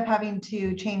ended up having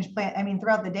to change plan.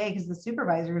 Throughout the day, because the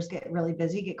supervisors get really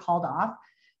busy, get called off,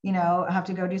 have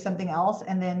to go do something else.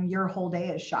 And then your whole day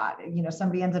is shot.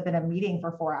 Somebody ends up in a meeting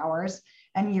for 4 hours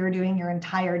and you're doing your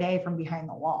entire day from behind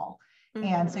the wall. Mm-hmm.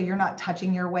 And so you're not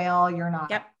touching your whale. You're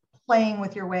not playing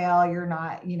with your whale. You're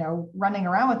not, running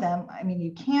around with them.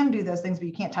 You can do those things, but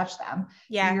you can't touch them.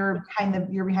 Yeah. You're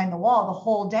behind the wall the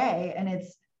whole day. And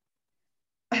it's,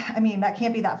 that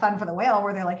can't be that fun for the whale,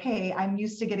 where they're like, hey, I'm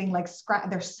used to getting like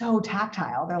they're so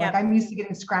tactile. They're like, I'm used to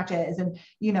getting scratches and,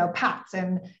 pats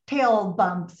and tail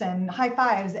bumps and high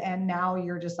fives. And now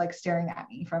you're just like staring at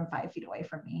me from 5 feet away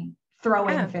from me,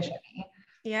 throwing fish at me.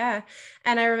 Yeah.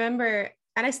 And I remember,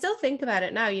 and I still think about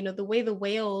it now, the way the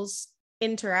whales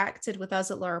interacted with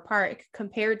us at Laurel Park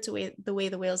compared to the way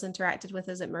the whales interacted with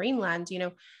us at Marineland.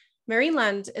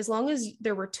 Marineland, as long as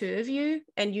there were 2 of you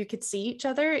and you could see each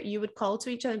other, you would call to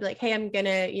each other and be like, hey, I'm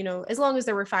gonna, as long as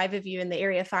there were 5 of you in the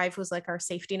area, 5 was like our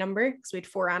safety number, because we had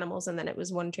 4 animals and then it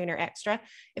was 1 trainer extra.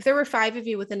 If there were 5 of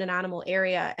you within an animal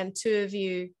area and 2 of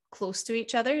you close to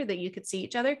each other that you could see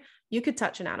each other, you could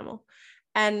touch an animal.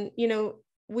 And,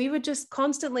 we would just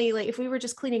constantly, like if we were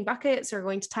just cleaning buckets or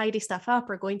going to tidy stuff up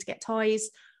or going to get toys,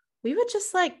 we would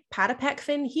just like pat a pec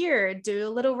fin here, do a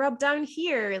little rub down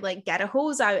here, like get a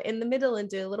hose out in the middle and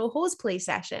do a little hose play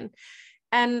session.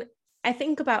 And I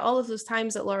think about all of those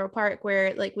times at Laurel Park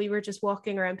where like we were just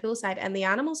walking around poolside and the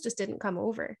animals just didn't come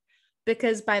over,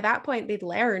 because by that point they'd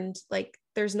learned like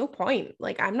there's no point.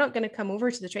 Like I'm not going to come over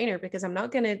to the trainer because I'm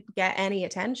not going to get any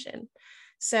attention.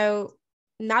 So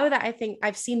now that I think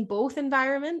I've seen both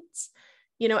environments,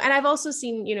 and I've also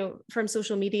seen, from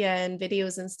social media and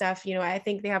videos and stuff, I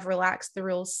think they have relaxed the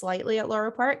rules slightly at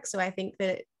Laurel Park. So I think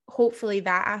that hopefully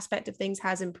that aspect of things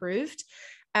has improved.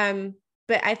 But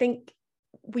I think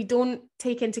we don't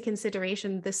take into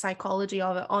consideration the psychology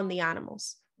of it on the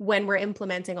animals when we're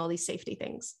implementing all these safety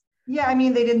things. Yeah.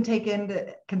 They didn't take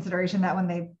into consideration that when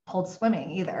they pulled swimming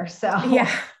either. So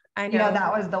yeah. I know.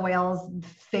 That was the whale's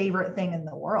favorite thing in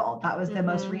the world. That was the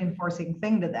most reinforcing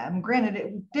thing to them. Granted,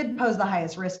 it did pose the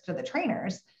highest risk to the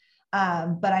trainers.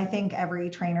 But I think every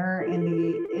trainer in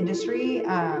the industry.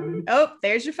 Oh,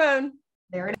 there's your phone.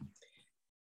 There it is.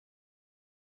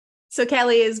 So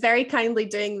Kellie is very kindly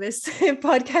doing this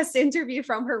podcast interview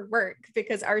from her work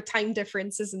because our time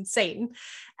difference is insane.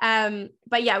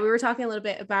 But yeah, we were talking a little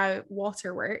bit about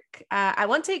water work. I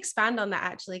want to expand on that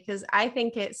actually, because I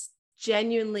think it's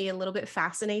genuinely a little bit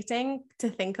fascinating to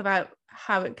think about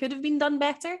how it could have been done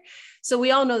better. So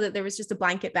we all know that there was just a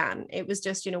blanket ban. It was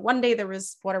just, one day there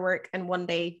was water work and one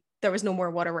day there was no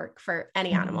more water work for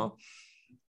any animal.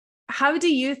 How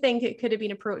do you think it could have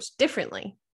been approached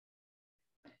differently?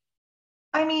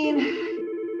 I mean,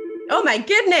 oh my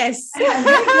goodness. I'm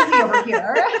very busy over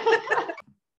here.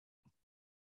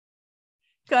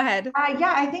 Go ahead.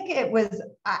 Yeah, I think it was,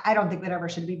 I don't think that ever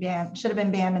should have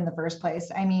been banned in the first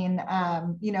place. I mean,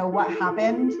 what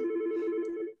happened?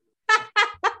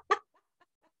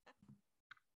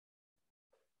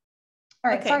 All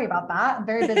right, okay. Sorry about that. I'm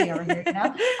very busy over here,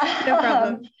 No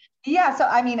problem. Yeah. So,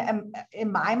 I mean,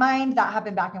 in my mind, that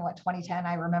happened back in 2010.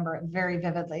 I remember it very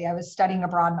vividly. I was studying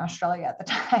abroad in Australia at the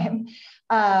time.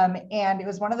 And it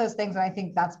was one of those things, and I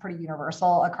think that's pretty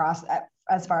universal across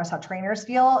as far as how trainers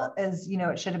feel is,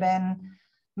 it should have been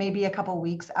maybe a couple of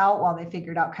weeks out while they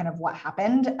figured out kind of what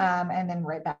happened. And then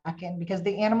right back in, because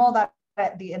the animal that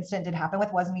the incident did happen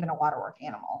with wasn't even a waterwork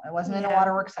animal. It wasn't in a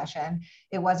waterwork session.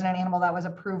 It wasn't an animal that was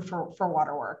approved for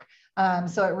waterwork.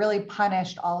 So it really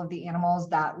punished all of the animals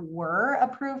that were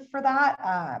approved for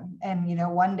that. And,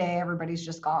 one day everybody's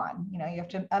just gone. You have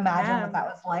to imagine what that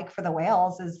was like for the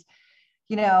whales is,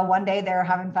 one day they're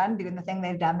having fun doing the thing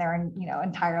they've done their,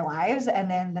 entire lives.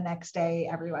 And then the next day,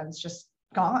 everyone's just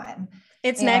gone.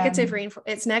 It's negative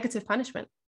punishment.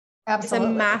 Absolutely.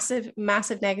 It's a massive,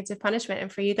 massive negative punishment.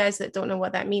 And for you guys that don't know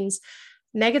what that means,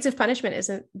 negative punishment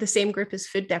isn't the same group as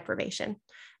food deprivation,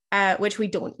 which we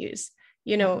don't use.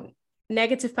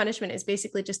 Negative punishment is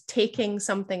basically just taking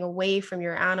something away from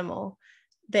your animal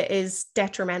that is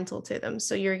detrimental to them.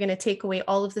 So you're going to take away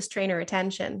all of this trainer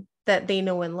attention that they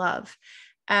know and love.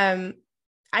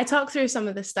 I talk through some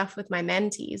of this stuff with my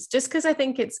mentees, just because I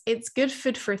think it's good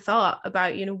food for thought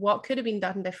about, what could have been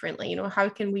done differently. How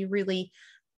can we really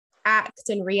act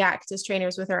and react as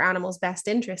trainers with our animals' best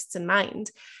interests in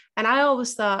mind? And I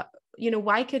always thought,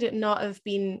 why could it not have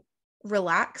been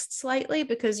relaxed slightly?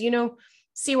 Because,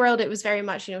 SeaWorld, it was very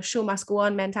much, show must go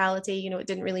on mentality. It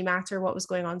didn't really matter what was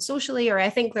going on socially, or I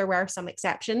think there were some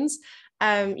exceptions.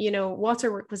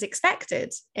 Water work was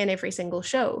expected in every single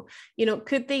show.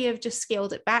 Could they have just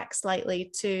scaled it back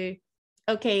slightly to,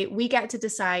 okay, we get to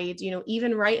decide,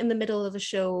 even right in the middle of a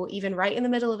show, even right in the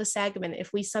middle of a segment,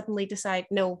 if we suddenly decide,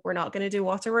 no, we're not going to do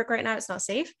water work right now, it's not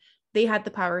safe. They had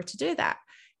the power to do that.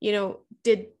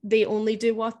 Could they only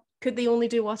do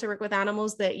water work with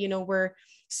animals that, were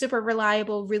super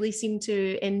reliable, really seemed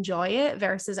to enjoy it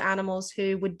versus animals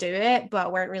who would do it,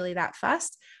 but weren't really that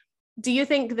fussed? Do you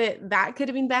think that could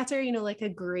have been better, like a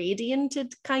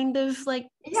gradiented kind of like?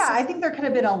 Yeah, I think there could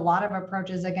have been a lot of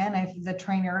approaches. Again, if the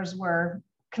trainers were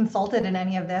consulted in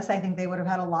any of this, I think they would have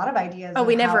had a lot of ideas. Oh,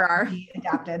 we never are.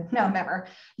 Adapted. No, never.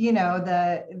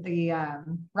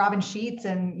 The Robin Sheets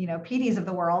and, PDs of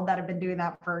the world that have been doing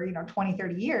that for, 20,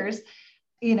 30 years,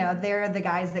 they're the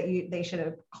guys that they should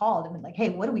have called and been like, hey,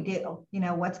 what do we do?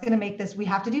 What's going to make this? We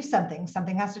have to do something.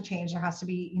 Something has to change. There has to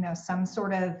be, some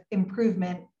sort of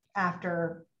improvement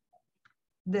after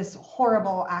this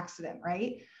horrible accident,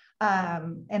 right?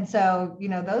 And so,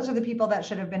 those are the people that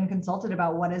should have been consulted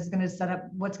about what's going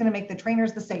to make the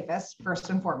trainers the safest, first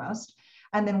and foremost,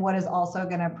 and then what is also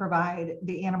going to provide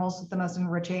the animals with the most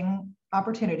enriching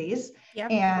opportunities.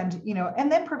 Yep. And,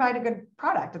 and then provide a good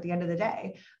product at the end of the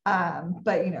day.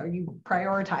 But, you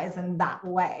prioritize in that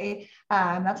way.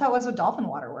 That's how it was with dolphin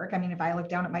water work. I mean, if I look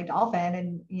down at my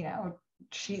dolphin and,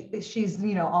 she's,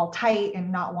 all tight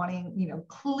and not wanting,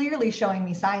 clearly showing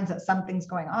me signs that something's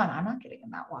going on, I'm not getting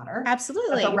in that water.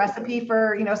 Absolutely. That's a recipe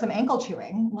for, some ankle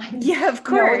chewing. Like, yeah, of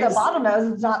course. With a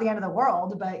bottlenose, it's not the end of the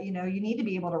world, but, you need to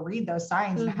be able to read those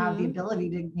signs and have the ability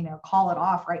to, call it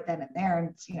off right then and there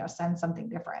and, send something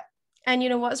different.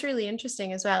 And what's really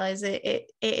interesting as well is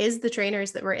it is the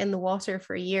trainers that were in the water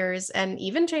for years, and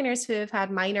even trainers who have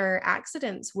had minor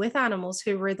accidents with animals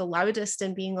who were the loudest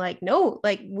in being like, no,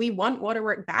 like we want water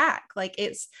work back. Like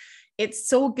it's it's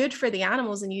so good for the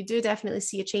animals. And you do definitely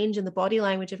see a change in the body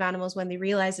language of animals when they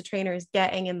realize the trainer is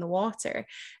getting in the water.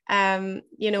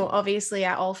 Obviously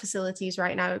at all facilities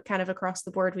right now, kind of across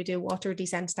the board, we do water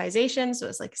desensitization. So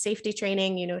it's like safety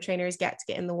training, trainers get to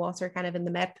get in the water kind of in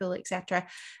the med pool, etc.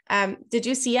 Did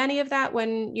you see any of that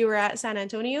when you were at San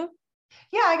Antonio?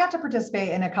 Yeah, I got to participate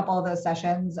in a couple of those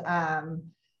sessions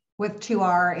with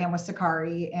 2R and with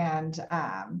Sakari. And,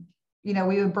 we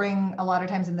would bring a lot of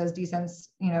times in those descents,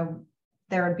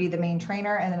 there would be the main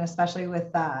trainer. And then especially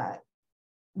with the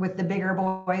bigger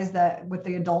boys, with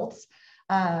the adults,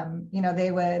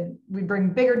 we'd bring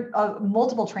bigger,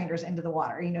 multiple trainers into the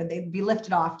water. They'd be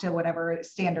lifted off to whatever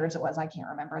standards it was. I can't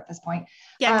remember at this point.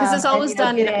 Yeah, because it's always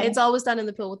done. It's always done in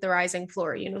the pool with the rising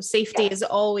floor. Safety is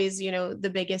always,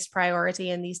 the biggest priority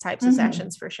in these types of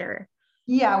sessions for sure.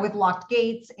 Yeah, with locked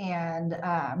gates and,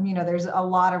 there's a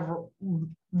lot of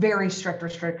very strict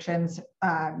restrictions.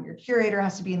 Your curator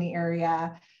has to be in the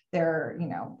area.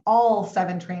 All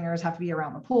 7 trainers have to be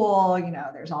around the pool.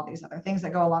 There's all these other things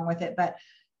that go along with it. But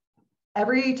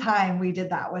every time we did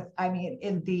that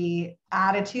in the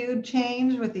attitude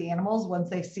change with the animals, once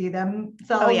they see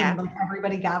themselves and like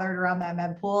everybody gathered around that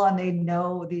med pool and they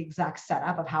know the exact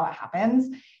setup of how it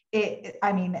happens,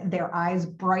 their eyes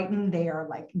brighten. They are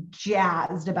like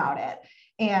jazzed about it.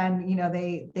 And,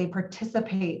 they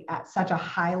participate at such a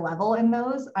high level in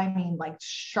those, like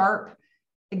sharp,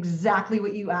 exactly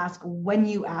what you ask, when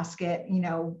you ask it,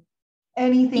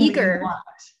 anything eager. that you want,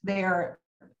 they're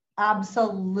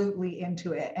absolutely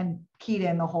into it and keyed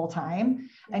in the whole time.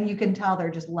 And you can tell they're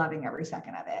just loving every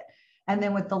second of it. And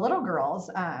then with the little girls,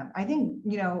 I think,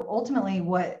 ultimately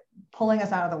what pulling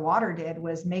us out of the water did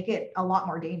was make it a lot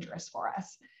more dangerous for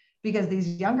us, because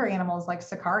these younger animals like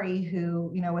Sakari,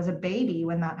 who, was a baby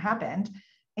when that happened.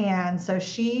 And so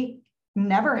she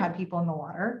never had people in the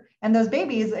water. And those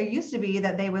babies, it used to be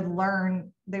that they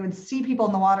would see people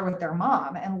in the water with their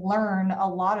mom and learn a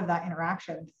lot of that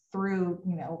interaction through,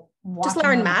 just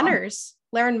learn manners.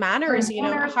 How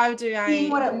do I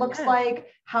seeing what it looks like,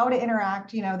 how to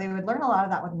interact, they would learn a lot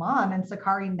of that with mom, and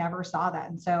Sakari never saw that.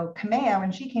 And so Kamea,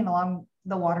 when she came along,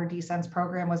 the water descents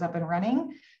program was up and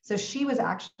running. So she was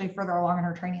actually further along in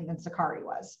her training than Sakari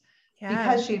was.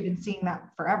 Because she had been seeing that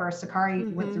forever. Sakari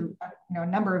went through a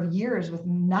number of years with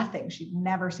nothing. She'd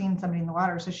never seen somebody in the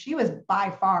water. So she was by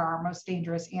far our most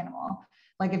dangerous animal.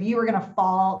 Like if you were going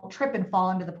to trip and fall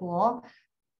into the pool,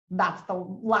 that's the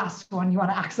last one you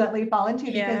want to accidentally fall into,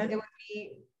 because it would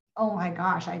be, oh my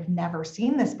gosh, I've never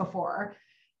seen this before.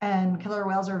 And killer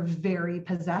whales are very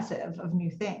possessive of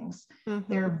new things.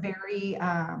 They're very,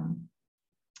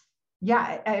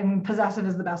 possessive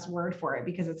is the best word for it,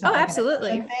 because it's not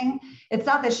absolutely thing. It's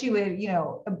not that she would,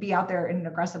 be out there in an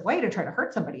aggressive way to try to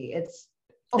hurt somebody. It's,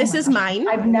 this is mine.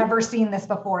 I've never seen this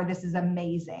before. This is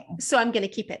amazing. So I'm going to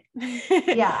keep it.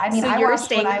 Yeah. So I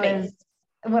watched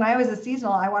when I was a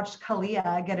seasonal, I watched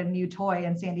Kalia get a new toy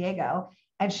in San Diego,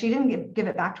 and she didn't give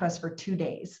it back to us for 2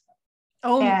 days.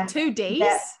 Oh, and 2 days?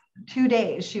 2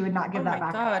 days. She would not give that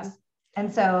back to us.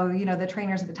 And so, the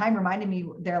trainers at the time reminded me,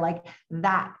 they're like,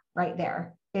 that right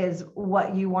there is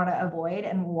what you want to avoid,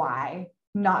 and why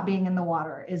not being in the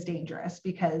water is dangerous,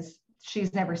 because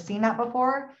she's never seen that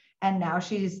before. And now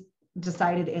she's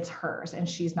decided it's hers and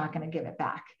she's not going to give it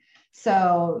back.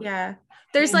 So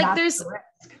there's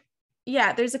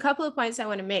a couple of points I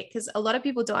want to make, because a lot of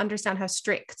people don't understand how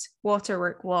strict water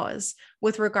work was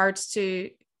with regards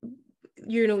to,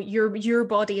 your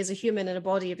body as a human and a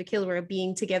body of a killer whale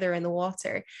being together in the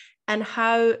water, and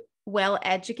how well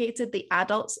educated the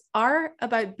adults are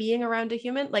about being around a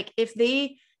human. Like if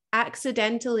they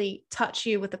accidentally touch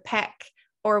you with a peck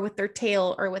or with their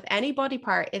tail or with any body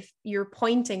part, if you're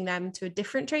pointing them to a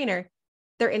different trainer,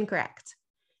 they're incorrect.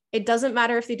 It doesn't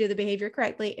matter if they do the behavior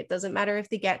correctly. It doesn't matter if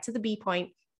they get to the B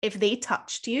point. If they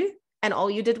touched you and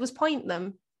all you did was point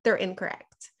them, they're incorrect.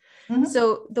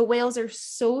 So the whales are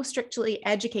so strictly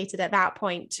educated at that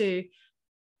point to,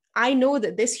 I know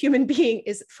that this human being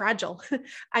is fragile.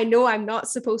 I know I'm not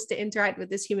supposed to interact with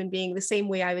this human being the same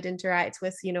way I would interact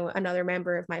with, another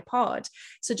member of my pod.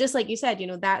 So just like you said,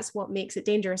 that's what makes it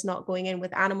dangerous, not going in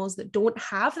with animals that don't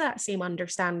have that same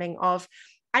understanding of,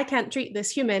 I can't treat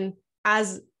this human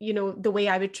as, the way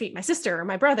I would treat my sister or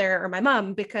my brother or my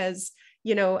mom, because,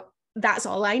 that's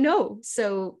all I know.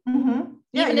 So even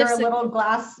you're a little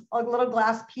glass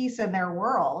piece in their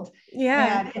world.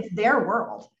 And it's their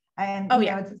world. And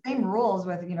it's the same rules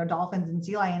with, dolphins and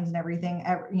sea lions and everything.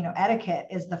 Etiquette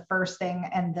is the first thing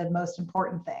and the most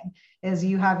important thing. Is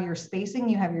you have your spacing,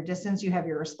 you have your distance, you have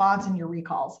your response and your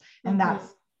recalls. And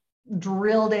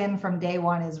drilled in from day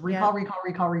one is recall, recall,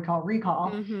 recall, recall,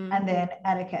 recall, and then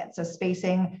etiquette. So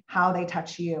spacing, how they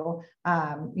touch you,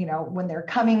 when they're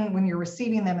coming, when you're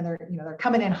receiving them and they're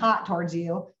coming in hot towards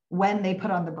you, when they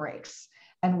put on the brakes,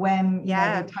 and when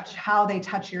they touch, how they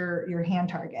touch your hand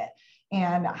target,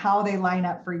 and how they line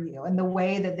up for you, and the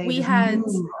way that they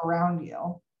move around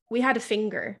you. We had a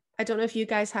finger. I don't know if you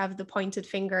guys have the pointed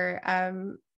finger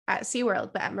at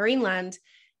SeaWorld, but at Marineland,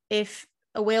 if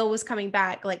a whale was coming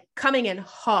back, like coming in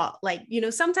hot, like,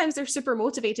 sometimes they're super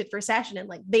motivated for a session and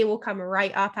like they will come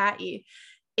right up at you.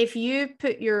 If you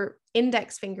put your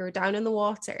index finger down in the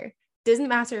water, doesn't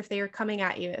matter if they are coming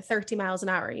at you at 30 miles an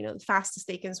hour, the fastest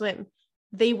they can swim,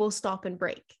 they will stop and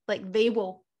brake. Like they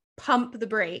will pump the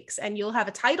brakes and you'll have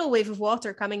a tidal wave of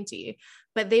water coming to you,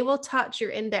 but they will touch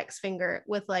your index finger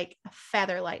with like a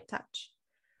feather light touch.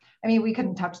 I mean, we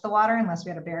couldn't touch the water unless we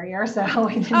had a barrier. So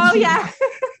we didn't. Oh yeah.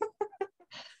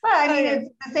 But I mean,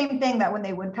 it's the same thing that when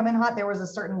they would come in hot, there was a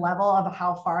certain level of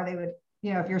how far they would,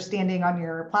 if you're standing on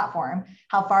your platform,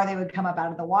 how far they would come up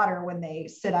out of the water when they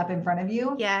sit up in front of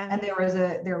you. Yeah. And there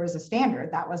was a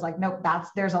standard that was like, nope,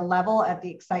 there's a level at the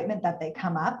excitement that they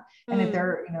come up. And if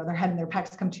their head and their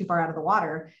pecs come too far out of the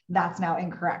water, that's now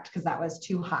incorrect because that was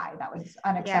too high. That was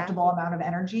unacceptable amount of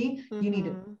energy. You need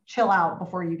to chill out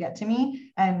before you get to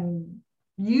me. And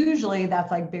usually that's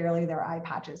like barely their eye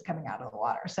patches coming out of the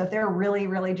water. So if they're really,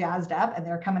 really jazzed up and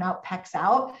they're coming out pecs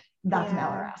out, that's an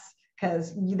LRS,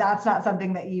 because that's not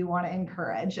something that you want to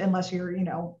encourage unless you're,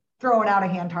 throwing out a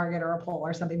hand target or a pole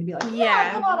or something to be like,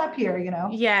 come on up here,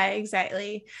 Yeah,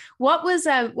 exactly. What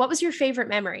was your favorite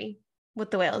memory with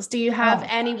the whales? Do you have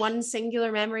any one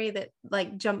singular memory that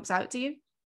like jumps out to you?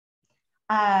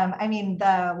 I mean,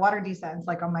 the water descents,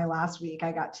 like on my last week,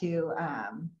 I got to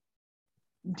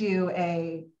do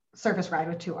a surface ride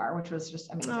with Tuar, which was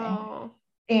just amazing. Oh.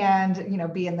 And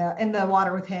be in the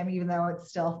water with him, even though it's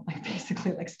still like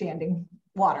basically like standing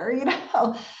water,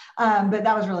 but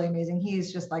that was really amazing.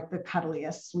 He's just like the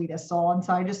cuddliest, sweetest soul. And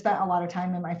so I just spent a lot of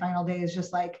time in my final days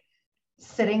just like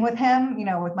sitting with him,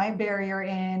 with my barrier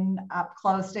in, up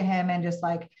close to him, and just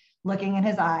like looking in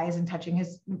his eyes and touching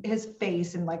his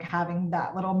face and like having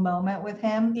that little moment with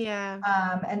him.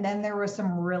 Yeah. And then there was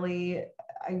some really,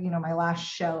 my last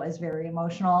show is very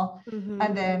emotional.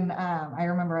 And then I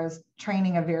remember I was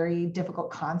training a very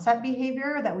difficult concept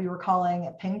behavior that we were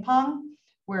calling ping pong,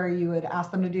 where you would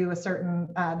ask them to do a certain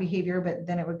behavior, but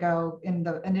then it would go in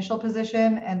the initial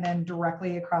position and then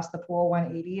directly across the pool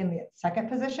 180 in the second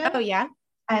position. Oh yeah.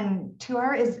 And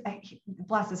Tuar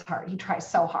bless his heart, he tries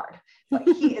so hard, but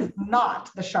he is not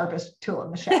the sharpest tool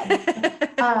in the shed.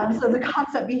 So the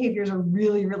concept behaviors are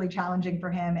really, really challenging for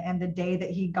him. And the day that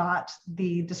he got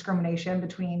the discrimination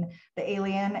between the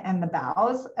alien and the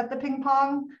bows at the ping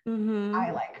pong,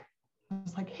 I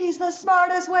was like, he's the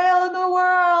smartest whale in the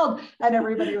world. And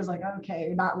everybody was like,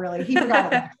 okay, not really. He forgot it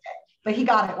the next day, but he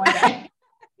got it one day.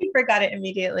 He forgot it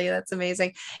immediately. That's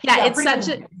amazing. Yeah,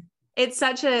 it's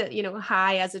such a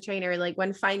high as a trainer, like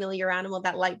when finally your animal,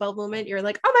 that light bulb moment, you're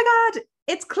like, oh my God,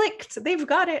 it's clicked, they've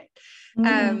got it.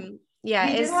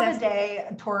 Yeah, we did have a day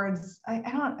towards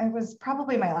it was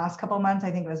probably my last couple of months.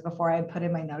 I think it was before I had put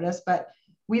in my notice, but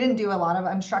we didn't do a lot of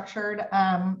unstructured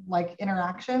like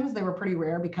interactions. They were pretty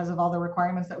rare because of all the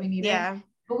requirements that we needed. Yeah.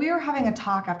 But we were having a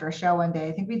talk after a show one day.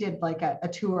 I think we did like a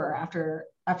tour after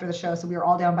the show. So we were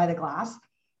all down by the glass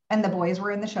and the boys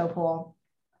were in the show pool.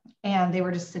 And they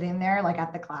were just sitting there like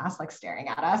at the class, like staring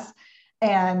at us.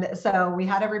 And so we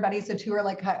had everybody, so Tuar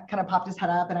like kind of popped his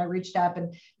head up and I reached up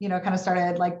and, kind of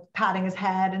started like patting his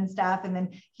head and stuff. And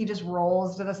then he just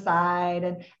rolls to the side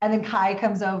and then Kai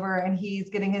comes over and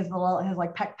he's getting his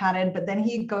like peck patted, but then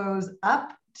he goes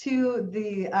up to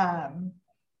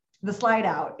the slide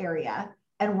out area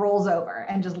and rolls over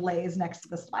and just lays next to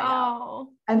the slide out.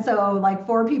 And so like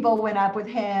 4 people went up with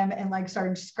him and like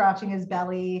started scratching his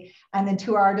belly. And then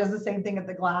Tuar does the same thing at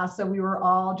the glass. So we were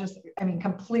all just,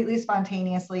 completely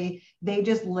spontaneously, they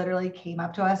just literally came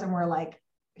up to us and were like,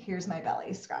 here's my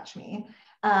belly, scratch me.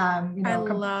 I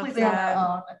completely on their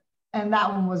own. And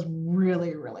that one was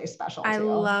really, really special. I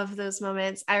love those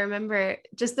moments. I remember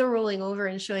just the rolling over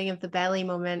and showing of the belly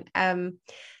moment.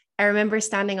 I remember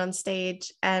standing on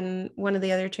stage and one of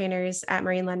the other trainers at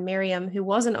Marineland, Miriam, who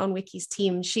wasn't on Wiki's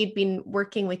team, she'd been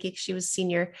working Wiki because she was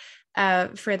senior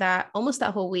for almost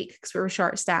that whole week because we were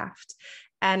short staffed.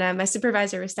 And my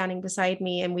supervisor was standing beside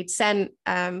me and we'd sent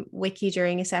Wiki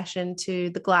during a session to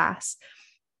the glass.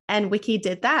 And Wiki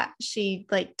did that. She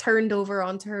like turned over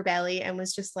onto her belly and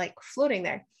was just like floating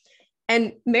there.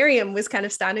 And Miriam was kind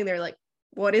of standing there like,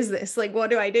 what is this? Like, what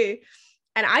do I do?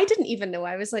 And I didn't even know.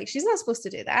 I was like, she's not supposed to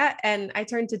do that. And I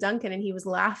turned to Duncan and he was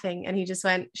laughing and he just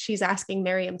went, she's asking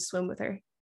Miriam to swim with her.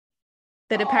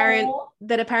 That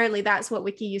apparently that's what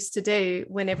Wiki used to do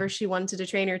whenever she wanted a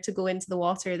trainer to go into the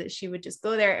water, that she would just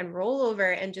go there and roll over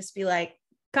and just be like,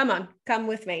 come on, come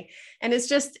with me. And it's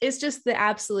just the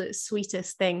absolute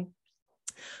sweetest thing.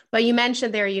 But you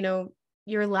mentioned there,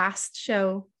 your last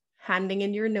show handing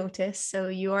in your notice. So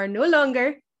you are no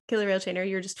longer killer whale trainer.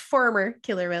 You're just former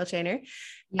killer whale trainer.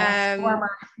 Yes,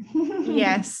 former.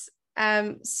 Yes.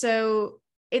 So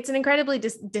it's an incredibly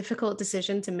difficult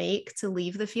decision to make, to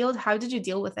leave the field. How did you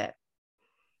deal with it?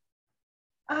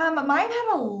 Mine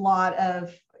had a lot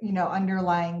of,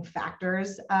 underlying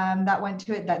factors that went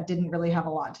to it that didn't really have a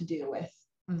lot to do with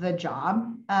the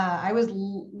job. I was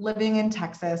living in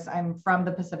Texas. I'm from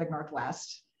the Pacific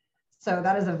Northwest. So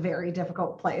that is a very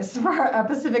difficult place for a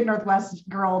Pacific Northwest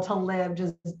girl to live,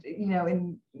 just,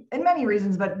 in many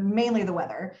reasons, but mainly the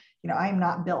weather. I'm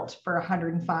not built for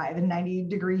 105 and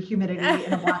 90-degree humidity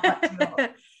in a black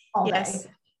wetsuit all yes.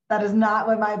 day. That is not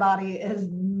what my body is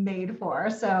made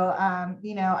for. So,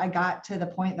 I got to the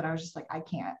point that I was just like, I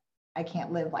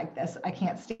can't live like this. I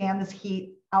can't stand this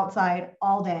heat outside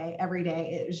all day, every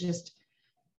day. It was just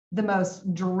the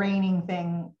most draining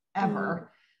thing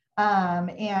ever.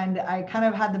 And I kind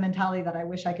of had the mentality that I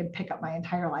wish I could pick up my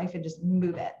entire life and just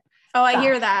move it. Oh, I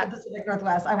hear that. The Pacific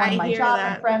Northwest. I wanted my job,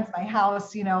 my friends, my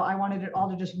house. I wanted it all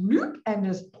to just whoop and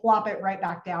just plop it right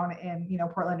back down in,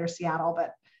 Portland or Seattle.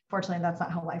 But fortunately, that's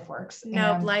not how life works.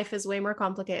 No, life is way more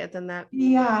complicated than that.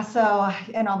 Yeah. So,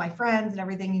 and all my friends and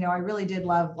everything, I really did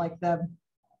love like the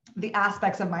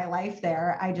aspects of my life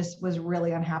there. I just was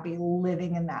really unhappy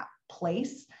living in that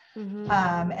place.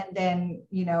 And then,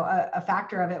 a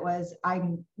factor of it was I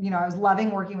was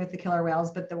loving working with the killer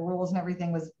whales, but the rules and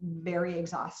everything was very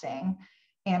exhausting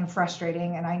and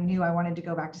frustrating. And I knew I wanted to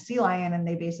go back to sea lion. And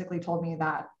they basically told me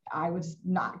that I was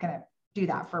not going to do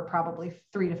that for probably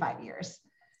 3 to 5 years.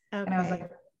 Okay. And I was like,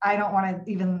 I don't want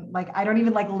to even I don't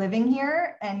even like living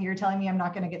here. And you're telling me I'm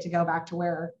not going to get to go back to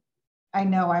where I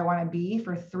know I want to be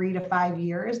for 3 to 5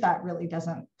 years. That really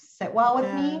doesn't sit well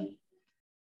with me.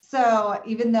 So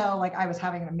even though I was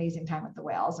having an amazing time with the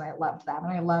whales and I loved them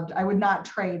and I would not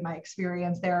trade my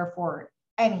experience there for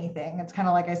anything. It's kind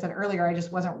of like I said earlier, I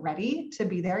just wasn't ready to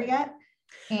be there yet.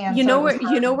 And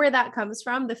where that comes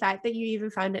from. The fact that you even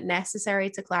found it necessary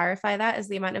to clarify that is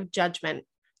the amount of judgment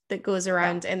that goes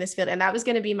around in this field. And that was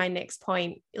going to be my next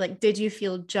point. Did you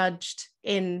feel judged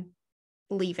in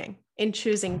leaving, in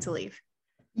choosing to leave?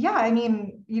 Yeah. I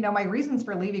mean, my reasons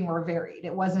for leaving were varied.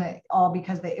 It wasn't all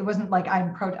because it wasn't like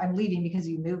I'm leaving because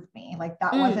you moved me.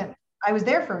 That wasn't, I was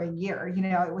there for a year,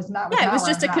 it was not. Yeah, it was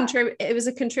just it was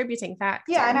a contributing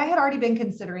factor. Yeah. And I had already been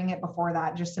considering it before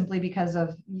that, just simply because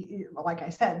of, like I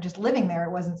said, just living there.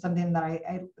 It wasn't something that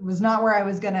I was not where I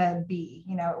was going to be,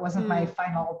 it wasn't my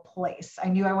final place. I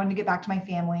knew I wanted to get back to my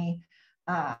family.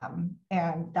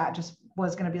 And that just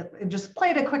was going to be, it just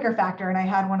played a quicker factor. And I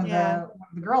had one of the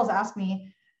girls ask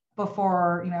me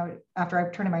before, after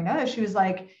I turned in my notice, she was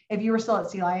like, if you were still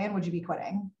at Sea Lion, would you be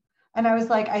quitting? And I was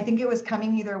like, I think it was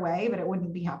coming either way, but it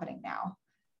wouldn't be happening now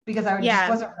because I just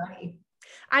wasn't ready.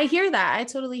 I hear that. I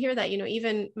totally hear that.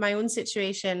 Even my own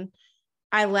situation,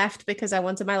 I left because I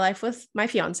wanted my life with my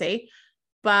fiance,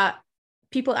 but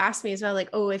people ask me as well,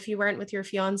 oh, if you weren't with your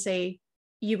fiance,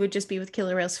 you would just be with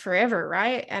killer whales forever,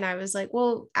 right? And I was like,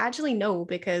 well, actually, no,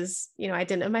 because, I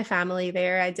didn't have my family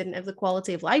there. I didn't have the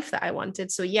quality of life that I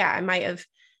wanted. So yeah, I might have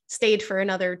stayed for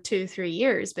another 2-3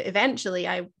 years, but eventually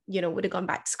I, would have gone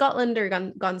back to Scotland or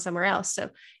gone somewhere else. So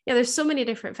yeah, there's so many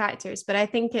different factors, but I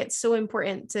think it's so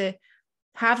important to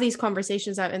have these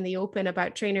conversations out in the open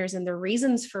about trainers and the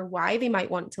reasons for why they might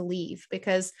want to leave,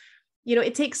 because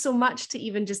it takes so much to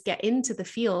even just get into the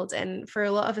field. And for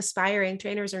a lot of aspiring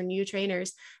trainers or new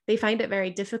trainers, they find it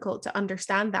very difficult to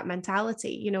understand that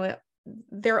mentality.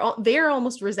 They're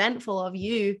almost resentful of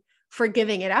you for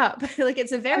giving it up.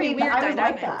 It's a very weird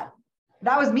dynamic.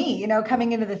 That was me,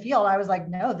 coming into the field. I was like,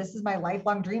 no, this is my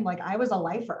lifelong dream. I was a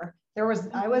lifer.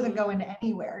 I wasn't going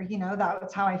anywhere. That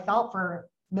was how I felt for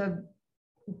the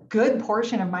good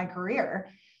portion of my career.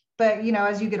 But,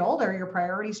 as you get older, your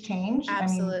priorities change.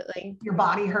 Absolutely. I mean, your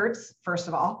body hurts, first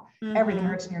of all. Everything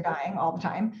hurts and you're dying all the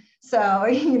time. So,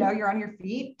 you're on your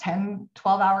feet 10,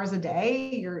 12 hours a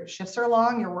day. Your shifts are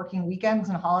long. You're working weekends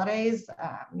and holidays.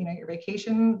 Your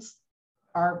vacations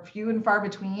are few and far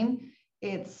between.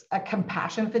 It's a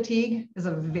compassion fatigue is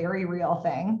a very real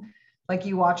thing.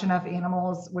 You watch enough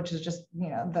animals, which is just,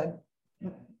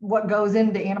 what goes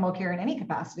into animal care in any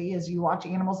capacity is you watch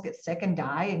animals get sick and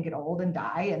die and get old and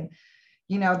die. And,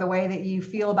 the way that you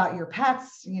feel about your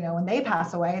pets, when they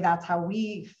pass away, that's how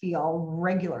we feel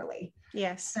regularly.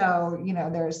 Yes. So,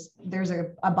 there's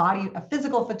a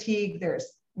physical fatigue, there's,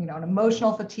 an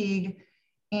emotional fatigue,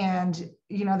 and,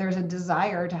 there's a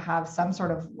desire to have some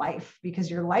sort of life, because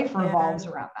your life revolves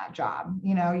around that job.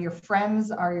 Your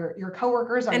friends are your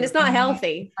coworkers are, and it's not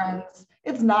healthy. Friends.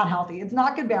 It's not healthy. It's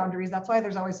not good boundaries. That's why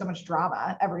there's always so much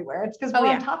drama everywhere. It's because we're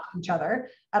on top of each other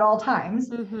at all times.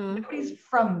 Nobody's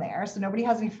from there. So nobody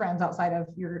has any friends outside of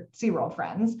your SeaWorld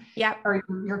friends or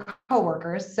your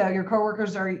coworkers. So your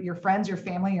coworkers are your friends, your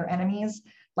family, your enemies.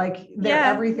 Like they're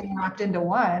everything wrapped into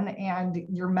one. And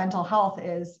your mental health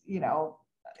is,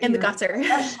 in the gutter.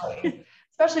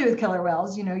 especially with killer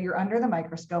whales, you're under the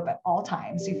microscope at all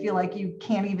times. You feel like you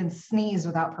can't even sneeze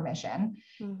without permission.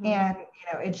 And,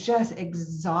 it's just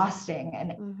exhausting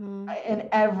and in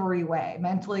every way,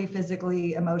 mentally,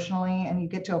 physically, emotionally. And you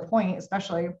get to a point,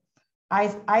 especially, I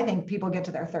think people get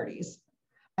to their 30s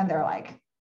and they're like,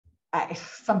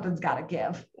 something's got to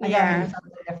give. I got to do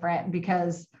something different,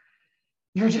 because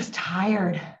you're just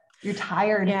tired. You're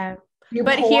tired. Yeah. You're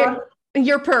poor.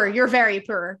 You're poor. You're very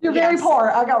poor. You're very poor.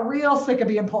 I got real sick of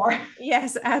being poor.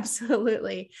 Yes,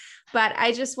 absolutely. But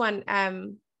I just want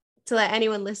to let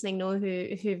anyone listening know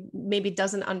who maybe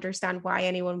doesn't understand why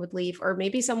anyone would leave, or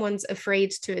maybe someone's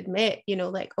afraid to admit,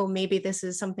 like, oh, maybe this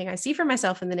is something I see for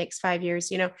myself in the next 5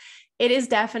 years. It is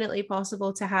definitely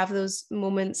possible to have those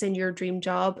moments in your dream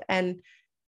job and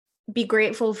be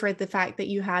grateful for the fact that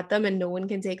you had them, and no one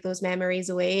can take those memories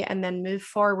away, and then move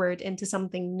forward into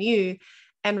something new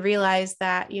and realize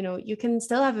that, you can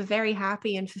still have a very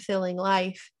happy and fulfilling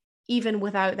life, even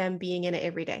without them being in it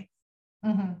every day.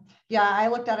 Yeah, I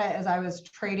looked at it as I was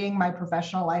trading my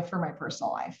professional life for my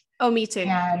personal life. Oh, me too.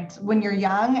 And when you're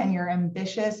young and you're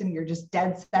ambitious and you're just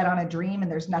dead set on a dream,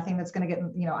 and there's nothing that's going to get,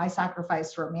 I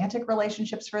sacrificed romantic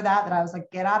relationships for that I was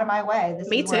like, get out of my way. This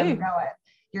is where I'm going.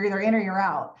 You're either in or you're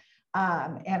out.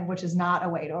 And which is not a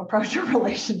way to approach a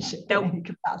relationship in any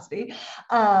capacity.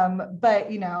 But,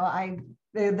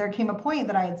 there came a point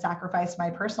that I had sacrificed my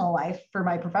personal life for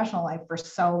my professional life for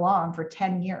so long, for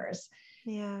 10 years.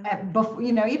 Yeah. And before,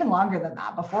 even longer than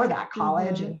that, before that,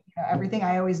 college and everything,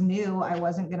 I always knew I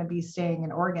wasn't going to be staying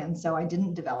in Oregon. So I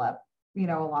didn't develop, a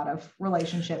lot of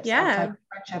relationships, outside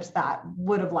friendships that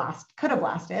could have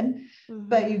lasted,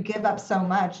 but you give up so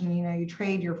much, and, you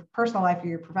trade your personal life for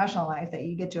your professional life, that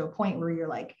you get to a point where you're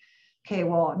like, okay,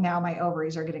 well, now my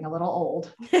ovaries are getting a little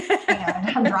old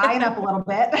and I'm drying up a little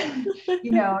bit.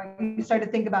 You start to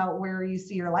think about where you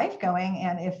see your life going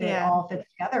and if it all fits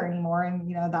together anymore. And,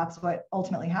 that's what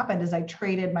ultimately happened, is I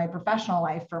traded my professional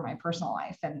life for my personal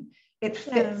life, and it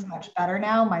fits much better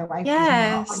now. My life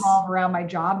does not revolve around my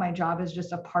job. My job is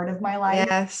just a part of my life,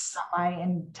 not my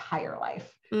entire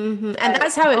life. And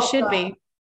that's how it should be.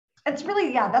 It's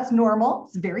really, that's normal.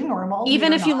 It's very normal.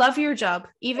 Even if you love your job,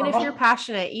 even if you're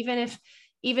passionate, even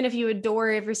if you adore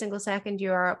every single second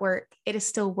you are at work, it is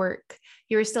still work.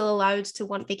 You're still allowed to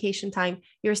want vacation time.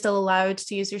 You're still allowed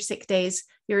to use your sick days.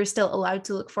 You're still allowed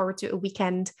to look forward to a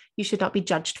weekend. You should not be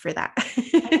judged for that. I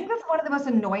think that's one of the most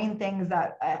annoying things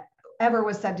that ever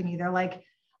was said to me. They're like,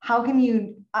 how can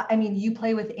you, you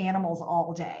play with animals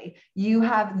all day. You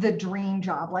have the dream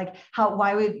job. Like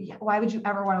why would you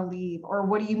ever want to leave? Or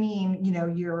what do you mean,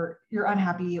 you're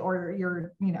unhappy, or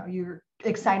you're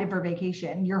excited for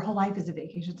vacation. Your whole life is a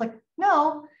vacation. It's like,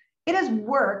 no, it is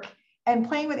work. And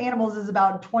playing with animals is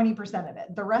about 20% of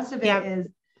it. The rest of it is,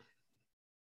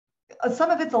 some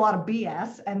of it's a lot of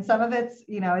BS, and some of it's,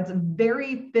 it's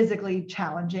very physically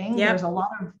challenging. There's a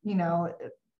lot of,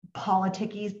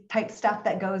 politicky type stuff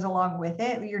that goes along with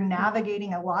it. You're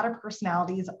navigating a lot of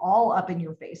personalities all up in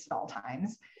your face at all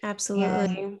times. Absolutely.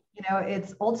 And,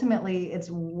 it's ultimately, it's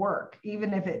work.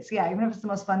 Even if it's the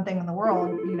most fun thing in the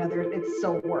world, it's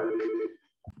still work.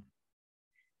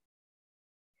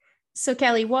 So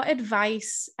Kelly, what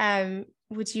advice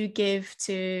would you give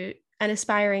to an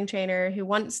aspiring trainer who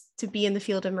wants to be in the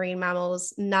field of marine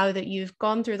mammals now that you've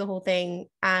gone through the whole thing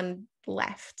and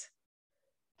left?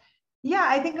 Yeah,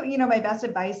 I think, my best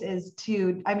advice is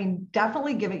to,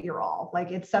 definitely give it your all.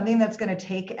 Like, it's something that's going to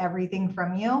take everything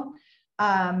from you,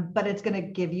 but it's going to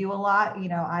give you a lot.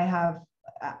 I have,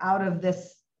 out of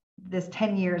this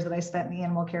 10 years that I spent in the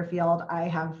animal care field, I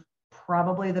have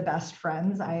probably the best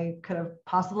friends I could have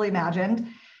possibly imagined.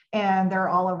 And they're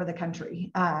all over the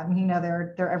country.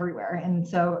 They're everywhere. And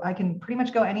so I can pretty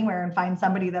much go anywhere and find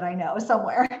somebody that I know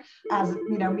somewhere, as,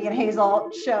 me and Hazel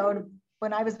showed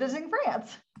when I was visiting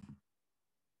France.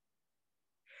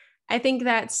 I think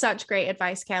that's such great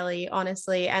advice, Kellie,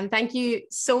 honestly. And thank you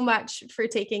so much for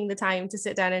taking the time to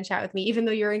sit down and chat with me, even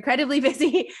though you're incredibly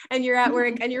busy and you're at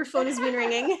work and your phone has been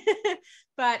ringing.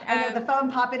 But I know the phone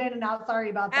popping in and out. Sorry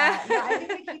about that. Yeah, I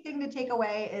think the key thing to take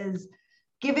away is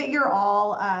give it your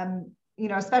all.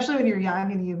 Especially when you're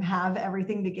young and you have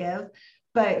everything to give.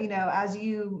 But, as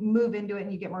you move into it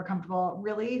and you get more comfortable,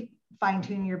 really fine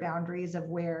tune your boundaries of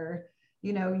where,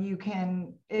 you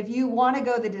can, if you want to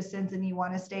go the distance and you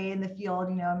want to stay in the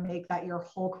field, make that your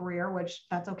whole career, which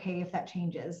that's okay if that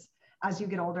changes as you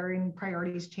get older and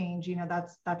priorities change,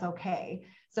 that's okay.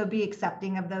 So be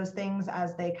accepting of those things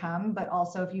as they come. But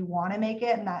also if you want to make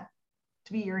it and that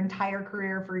to be your entire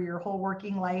career for your whole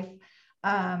working life,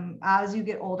 as you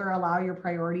get older, allow your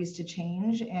priorities to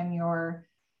change and your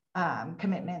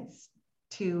commitments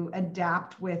to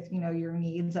adapt with, your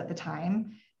needs at the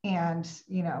time, and,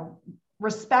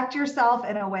 respect yourself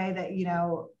in a way that,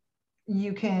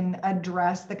 you can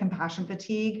address the compassion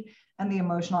fatigue and the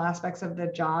emotional aspects of the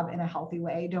job in a healthy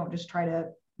way. Don't just try to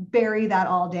bury that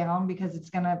all down, because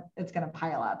it's gonna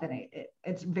pile up and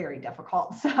it's very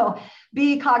difficult. So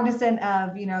be cognizant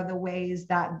of, the ways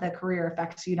that the career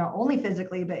affects you, not only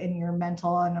physically, but in your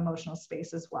mental and emotional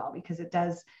space as well, because it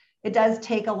does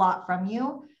take a lot from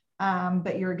you.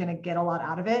 But you're going to get a lot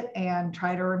out of it, and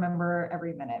try to remember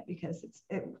every minute, because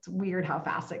it's weird how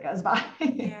fast it goes by.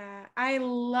 Yeah, I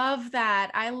love that.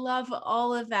 I love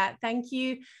all of that. Thank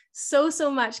you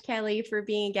so much, Kellie, for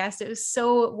being a guest. It was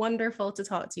so wonderful to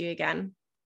talk to you again.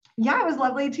 Yeah, it was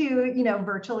lovely to,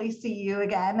 virtually see you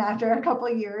again after a couple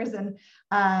of years, and,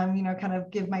 kind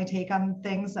of give my take on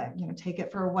things. Take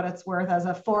it for what it's worth as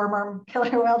a former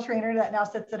killer whale trainer that now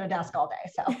sits at a desk all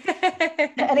day. So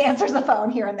and answers the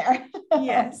phone here and there.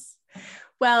 Yes.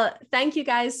 Well, thank you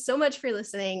guys so much for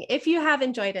listening. If you have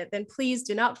enjoyed it, then please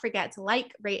do not forget to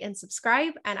like, rate, and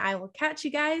subscribe, and I will catch you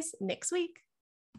guys next week.